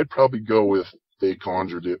 but I'd probably go with they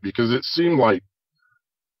conjured it, because it seemed like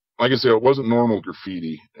I said, it wasn't normal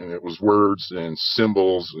graffiti, and it was words and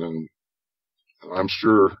symbols, and I'm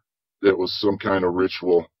sure it was some kind of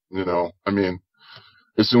ritual.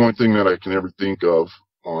 It's the only thing that I can ever think of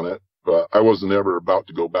on it, but I wasn't ever about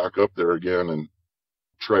to go back up there again and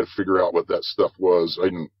try to figure out what that stuff was. I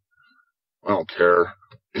don't care.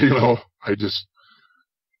 It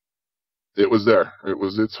was there. It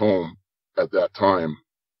was its home at that time.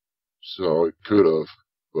 So it could have,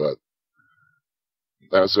 but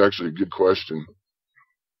that's actually a good question.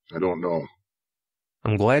 I don't know.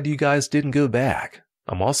 I'm glad you guys didn't go back.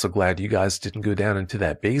 I'm also glad you guys didn't go down into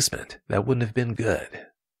that basement. That wouldn't have been good.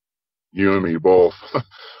 You and me both.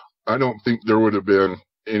 I don't think there would have been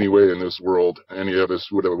any way in this world any of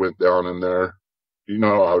us would have went down in there. You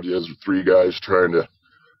know how it is with three guys trying to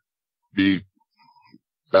be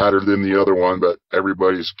better than the other one, but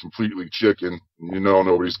everybody's completely chicken.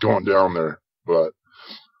 Nobody's going down there. But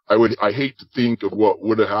I hate to think of what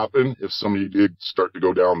would have happened if somebody did start to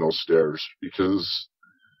go down those stairs, because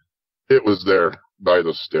it was there by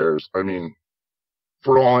the stairs. I mean,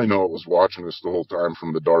 for all I know, it was watching us the whole time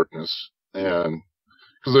from the darkness. And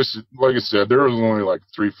because like I said, there was only like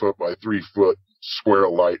 3 foot by 3 foot square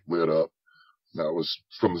of light lit up. That was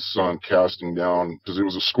from the sun casting down, because it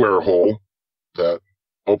was a square hole that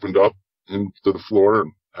opened up into the floor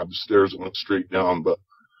and had the stairs that went straight down. But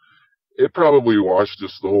it probably watched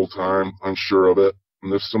us the whole time. I'm sure of it.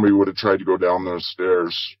 And if somebody would have tried to go down those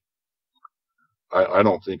stairs, I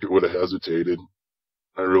don't think it would have hesitated.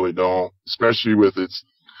 I really don't, especially with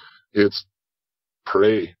its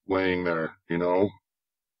prey laying there, you know?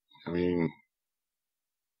 I mean,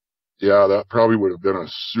 yeah, that probably would have been a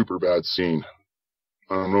super bad scene.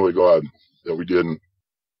 I'm really glad that we didn't.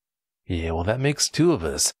 Yeah, well, that makes two of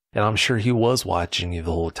us, and I'm sure he was watching you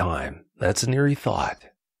the whole time. That's an eerie thought.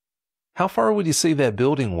 How far would you say that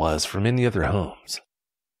building was from any other homes?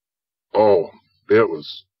 Oh, it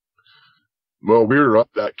was, well, we were up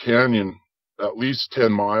that canyon at least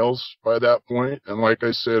 10 miles by that point. And like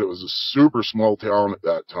I said, it was a super small town at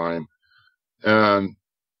that time. And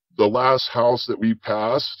the last house that we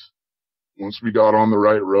passed, once we got on the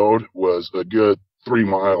right road, was a good 3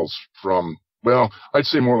 miles from, well, I'd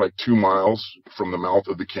say more like 2 miles from the mouth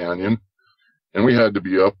of the canyon. And we had to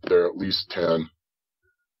be up there at least 10.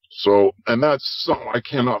 So, and that's something I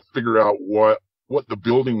cannot figure out what the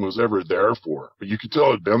building was ever there for. But you could tell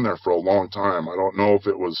it had been there for a long time. I don't know if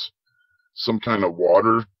it was some kind of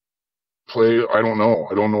water play. I don't know.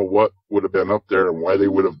 I don't know what would have been up there and why they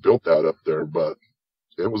would have built that up there, but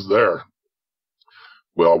it was there.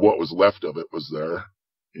 Well, what was left of it was there.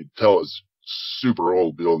 You'd tell it's super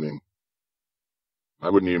old building. I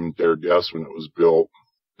wouldn't even dare guess when it was built.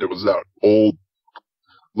 It was that old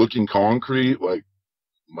looking concrete, like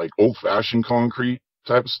old fashioned concrete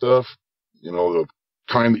type of stuff. You know, the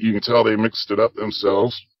kind that you can tell they mixed it up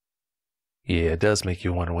themselves. Yeah, it does make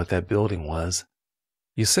you wonder what that building was.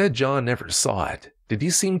 You said John never saw it. Did he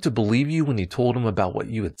seem to believe you when you told him about what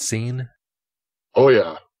you had seen? Oh,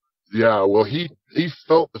 yeah. Yeah, well, he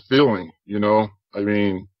felt the feeling, you know. I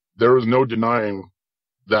mean, there was no denying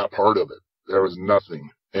that part of it. There was nothing.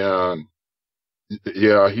 And,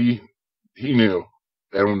 yeah, he knew.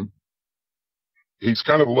 And he's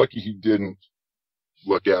kind of lucky he didn't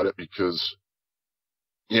look at it because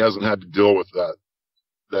he hasn't had to deal with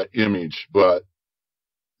that image. But,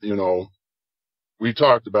 you know, we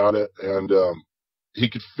talked about it, and he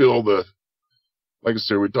could feel like I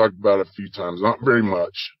said, we talked about it a few times, not very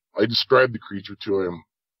much. I described the creature to him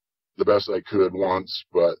the best I could once,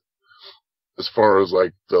 but as far as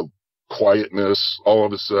like the quietness, all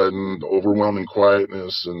of a sudden, the overwhelming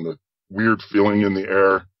quietness and the weird feeling in the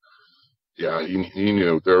air, yeah, he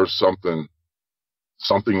knew there was something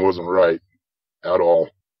wasn't right at all.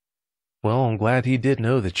 Well, I'm glad he did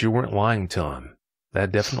know that you weren't lying to him.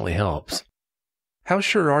 That definitely helps. How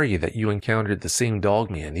sure are you that you encountered the same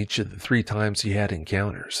Dogman each of the 3 times you had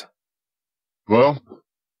encounters? Well,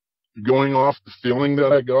 going off the feeling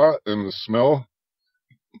that I got and the smell,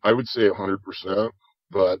 I would say 100%,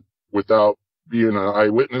 but without being an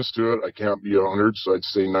eyewitness to it, I can't be 100, so I'd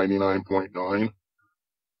say 99.9.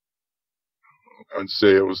 I'd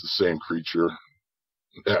say it was the same creature.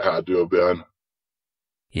 It had to have been.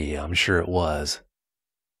 Yeah, I'm sure it was.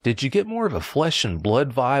 Did you get more of a flesh and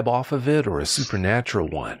blood vibe off of it or a supernatural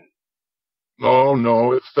one? Oh,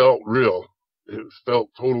 no, it felt real. It felt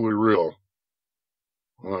totally real.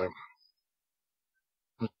 I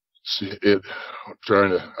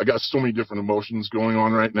got so many different emotions going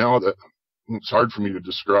on right now that it's hard for me to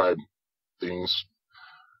describe things.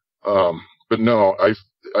 But no, I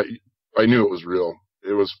knew it was real.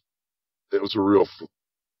 It was it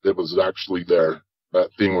was actually there. That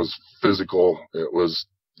thing was physical. It was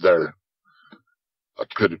there. I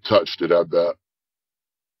could have touched it, I bet.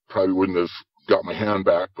 Probably wouldn't have got my hand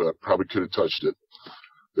back, but probably could have touched it.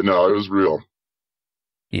 But no, it was real.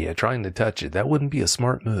 Yeah, trying to touch it, that wouldn't be a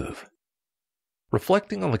smart move.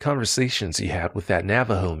 Reflecting on the conversations you had with that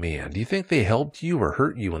Navajo man, do you think they helped you or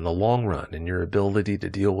hurt you in the long run in your ability to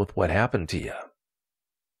deal with what happened to you?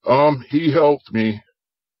 He helped me.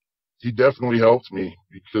 He definitely helped me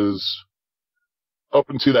because up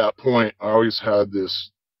until that point, I always had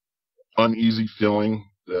this uneasy feeling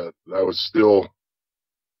that I was still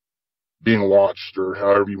being watched, or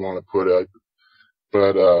however you want to put it.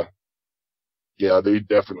 But, yeah, they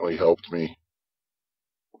definitely helped me.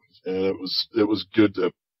 And it was good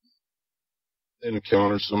to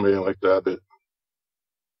encounter somebody like that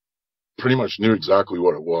pretty much knew exactly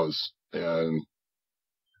what it was and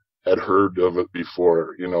had heard of it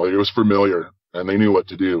before. You know, it was familiar and they knew what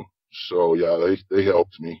to do. So yeah, they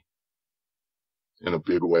helped me in a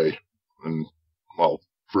big way, and I'll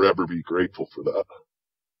forever be grateful for that.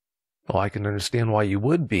 Well, I can understand why you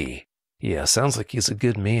would be. Yeah, sounds like he's a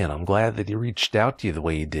good man. I'm glad that he reached out to you the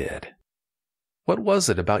way he did. What was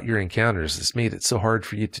it about your encounters that's made it so hard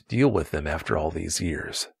for you to deal with them after all these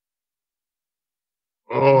years?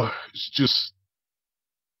 Oh, it's just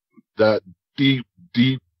that deep,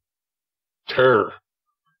 deep terror.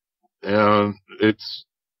 And it's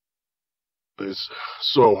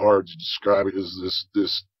so hard to describe it.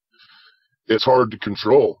 It's hard to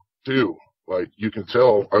control too. Like, you can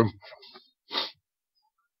tell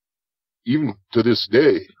even to this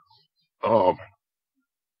day,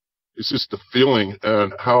 it's just the feeling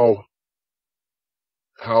and how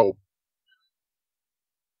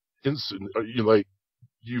instant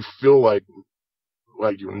you feel like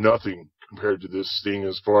you're nothing compared to this thing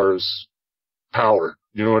as far as power.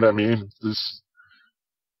 You know what I mean?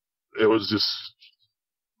 It was just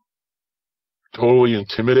totally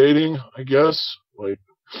intimidating, I guess, like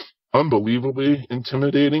unbelievably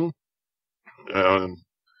intimidating, and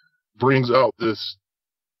brings out this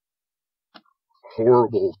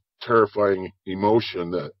horrible, terrifying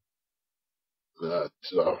emotion that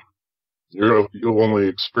you'll only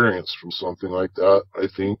experience from something like that, I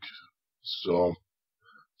think. So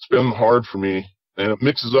it's been hard for me, and it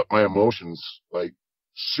mixes up my emotions like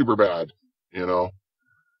super bad, you know.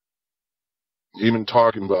 Even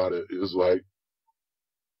talking about it is like,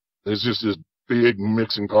 it's just this big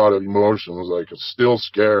mixing pot of emotions. Like, I'm still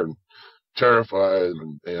scared, terrified,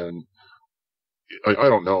 and I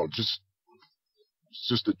don't know, it's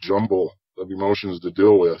just a jumble of emotions to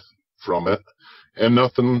deal with from it. And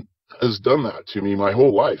nothing has done that to me my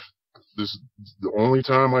whole life. The only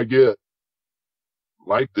time I get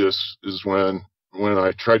like this is when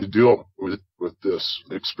I try to deal with this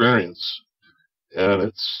experience,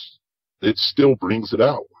 and it still brings it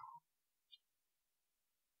out.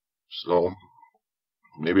 So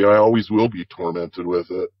maybe I always will be tormented with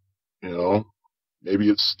it, you know. Maybe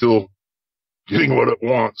it's still getting what it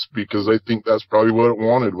wants, because I think that's probably what it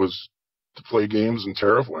wanted, was to play games and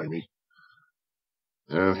terrify me.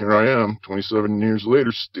 And here I am, 27 years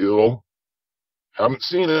later, still haven't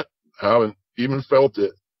seen it, haven't even felt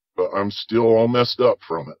it, but I'm still all messed up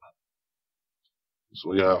from it.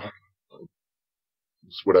 So yeah,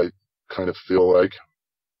 that's what I kind of feel like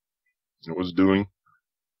it was doing.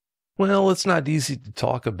 Well, it's not easy to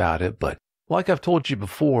talk about it, but like I've told you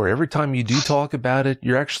before, every time you do talk about it,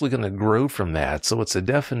 you're actually going to grow from that, so it's a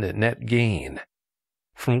definite net gain.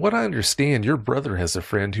 From what I understand, your brother has a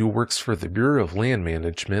friend who works for the Bureau of Land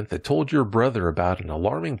Management that told your brother about an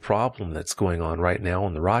alarming problem that's going on right now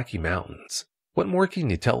in the Rocky Mountains. What more can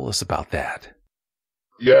you tell us about that?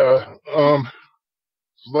 Yeah,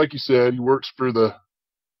 like you said, he works for the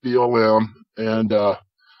BLM, and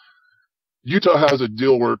Utah has a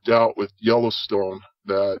deal worked out with Yellowstone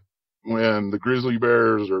that when the grizzly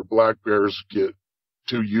bears or black bears get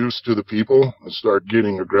too used to the people and start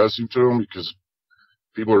getting aggressive to them because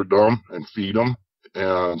people are dumb and feed them,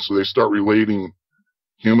 and so they start relating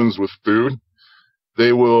humans with food,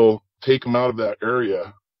 they will take them out of that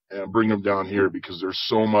area and bring them down here, because there's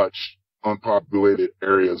so much unpopulated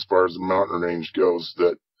area as far as the mountain range goes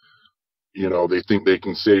that, you know, they think they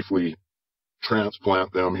can safely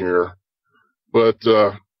transplant them here. But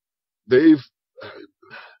they've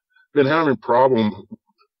been having a problem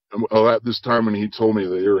at this time, when he told me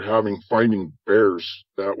they were finding bears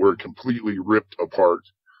that were completely ripped apart,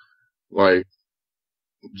 like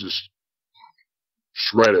just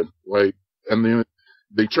shredded, like, and then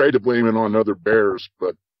they tried to blame it on other bears,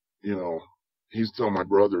 but, you know, he's telling my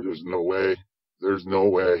brother there's no way,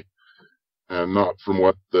 and not from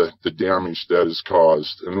what the damage that is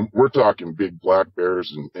caused. And we're talking big black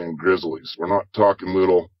bears and grizzlies. We're not talking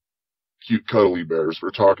little cute cuddly bears.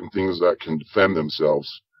 We're talking things that can defend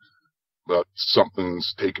themselves, but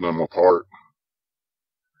something's taking them apart.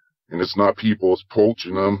 And it's not people, it's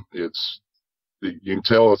poaching them. You can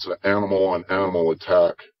tell it's an animal on animal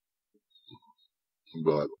attack.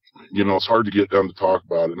 But, you know, it's hard to get them to talk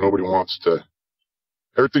about it. Nobody wants to.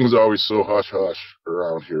 Everything's always so hush-hush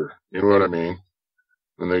around here. You know what I mean?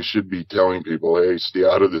 And they should be telling people, hey, stay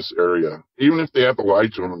out of this area. Even if they have to lie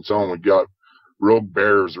to them and tell them we got rogue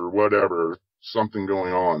bears or whatever, something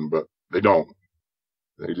going on, but they don't.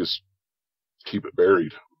 They just keep it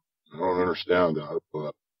buried. I don't understand that,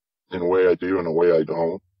 but in a way I do, in a way I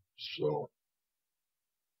don't. So,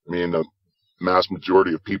 I mean, the mass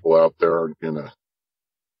majority of people out there aren't gonna,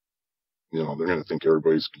 you know, they're gonna think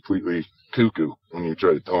everybody's completely cuckoo when you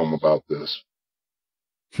try to tell them about this.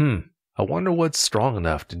 I wonder what's strong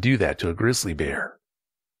enough to do that to a grizzly bear.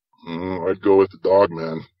 I'd go with the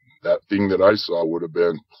Dogman. That thing that I saw would have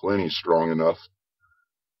been plenty strong enough.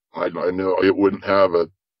 I know it wouldn't have a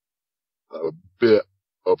bit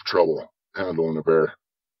of trouble handling a bear.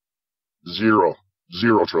 Zero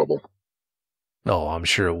trouble. Oh, I'm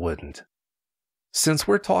sure it wouldn't. Since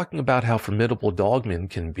we're talking about how formidable dogmen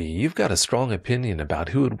can be, you've got a strong opinion about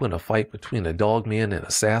who would win a fight between a dogman and a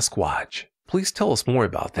Sasquatch. Please tell us more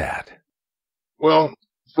about that. Well,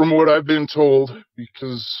 from what I've been told,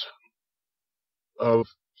 because of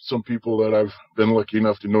some people that I've been lucky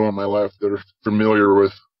enough to know in my life that are familiar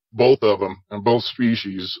with both of them and both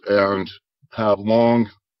species, and have long,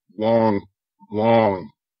 long, long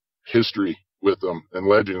history with them and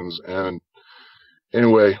legends. And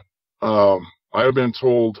anyway, I have been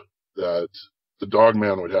told that the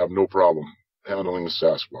Dogman would have no problem handling a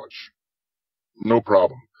Sasquatch. No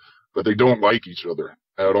problem. But they don't like each other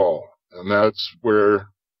at all. And that's where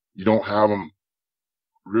you don't have them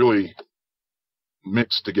really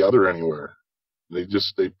mixed together anywhere. They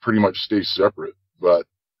pretty much stay separate. But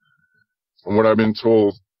from what I've been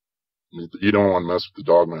told, you don't want to mess with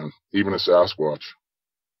the Dogman, even a Sasquatch.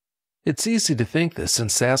 It's easy to think that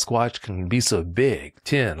since Sasquatch can be so big,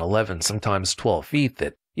 10, 11, sometimes 12 feet,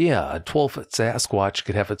 that, yeah, a 12-foot Sasquatch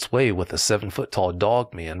could have its way with a 7-foot-tall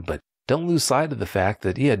Dogman, but don't lose sight of the fact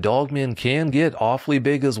that, yeah, Dogmen can get awfully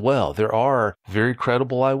big as well. There are very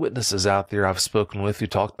credible eyewitnesses out there I've spoken with who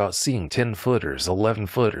talked about seeing 10-footers,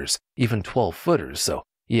 11-footers, even 12-footers. So,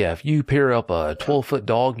 yeah, if you pair up a 12-foot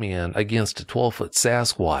Dogman against a 12-foot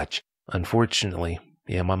Sasquatch, unfortunately,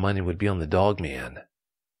 yeah, my money would be on the Dogman.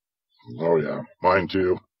 Oh, yeah, mine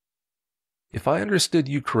too. If I understood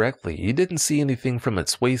you correctly, you didn't see anything from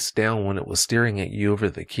its waist down when it was staring at you over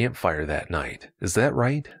the campfire that night. Is that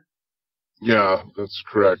right? Yeah, that's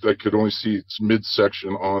correct. I could only see its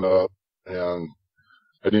midsection on up, and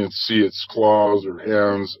I didn't see its claws or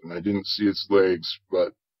hands, and I didn't see its legs,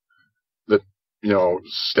 but that,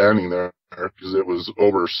 standing there, because it was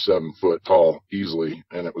over 7 foot tall easily,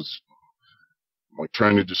 and it was like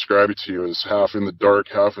trying to describe it to you as half in the dark,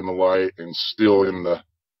 half in the light, and still in the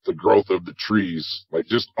growth of the trees, like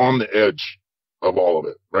just on the edge of all of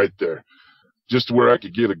it, right there, just where I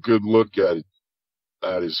could get a good look at it,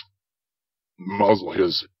 at his muzzle,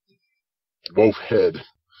 his both head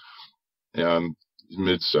and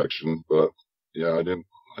midsection. But yeah, I didn't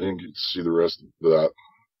get to see the rest of that.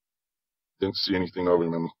 Didn't see anything of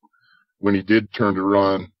him, and when he did turn to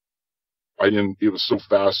run, it was so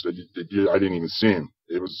fast that I didn't even see him.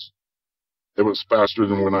 It was faster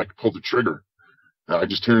than when I pulled the trigger. And I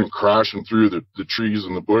just hear him crashing through the trees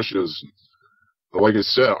and the bushes. But like I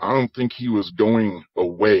said, I don't think he was going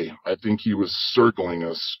away. I think he was circling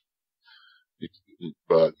us.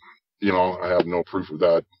 But, I have no proof of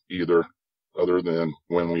that either, other than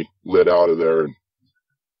when we lit out of there and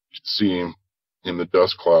could see him in the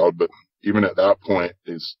dust cloud. But even at that point,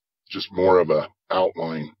 it's just more of a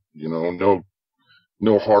outline.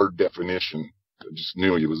 No hard definition. I just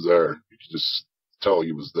knew he was there. You could just tell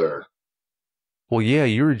he was there. Well, yeah,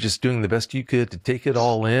 you were just doing the best you could to take it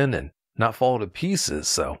all in and not fall to pieces,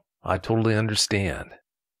 so I totally understand.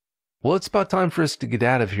 Well, it's about time for us to get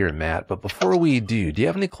out of here, Matt, but before we do you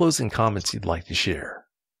have any closing comments you'd like to share?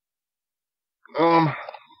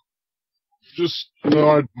 Just,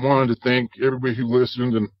 I wanted to thank everybody who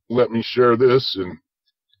listened and let me share this and,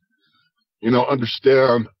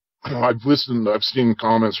 understand. I've seen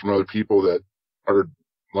comments from other people that are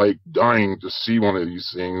like dying to see one of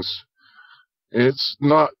these things. It's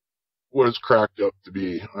not what it's cracked up to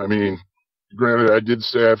be. I mean, granted, I did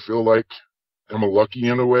say I feel like I'm lucky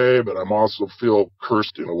in a way, but I'm also feel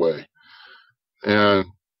cursed in a way. And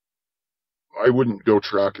I wouldn't go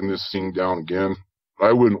tracking this thing down again.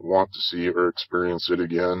 I wouldn't want to see or experience it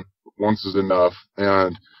again. Once is enough.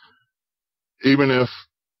 And even if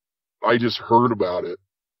I just heard about it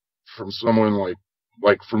from someone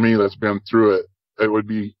like for me that's been through it, it would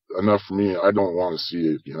be enough for me. I don't want to see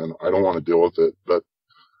it again. I don't want to deal with it. But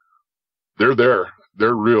they're there.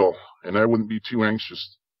 They're real. And I wouldn't be too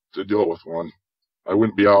anxious to deal with one. I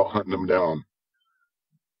wouldn't be out hunting them down.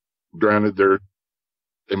 Granted,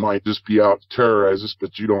 they might just be out to terrorize us,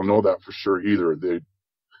 but you don't know that for sure either.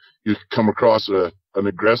 You come across an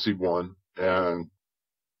aggressive one, and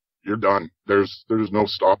you're done. There's no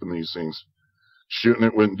stopping these things. Shooting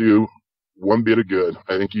it wouldn't do one bit of good.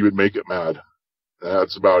 I think you would make it mad.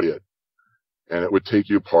 That's about it. And it would take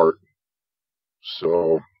you apart.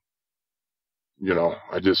 So,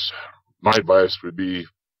 my advice would be,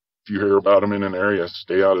 if you hear about them in an area,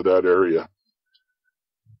 stay out of that area.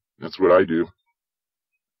 That's what I do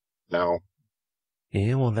now.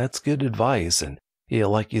 Yeah, well, that's good advice. And yeah,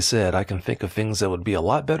 like you said, I can think of things that would be a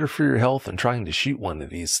lot better for your health than trying to shoot one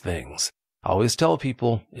of these things. I always tell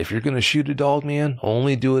people, if you're going to shoot a Dogman,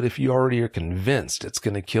 only do it if you already are convinced it's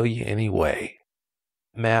going to kill you anyway.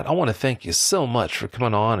 Matt, I want to thank you so much for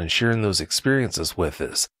coming on and sharing those experiences with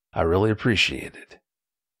us. I really appreciate it.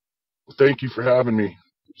 Thank you for having me.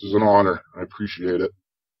 This is an honor. I appreciate it.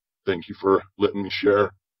 Thank you for letting me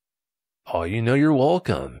share. Oh, you're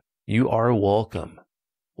welcome. You are welcome.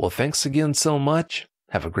 Well, thanks again so much.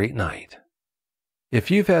 Have a great night. If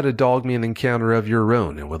you've had a Dogman encounter of your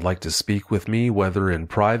own and would like to speak with me, whether in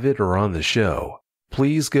private or on the show,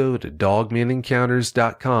 please go to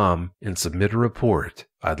dogmanencounters.com and submit a report.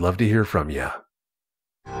 I'd love to hear from you.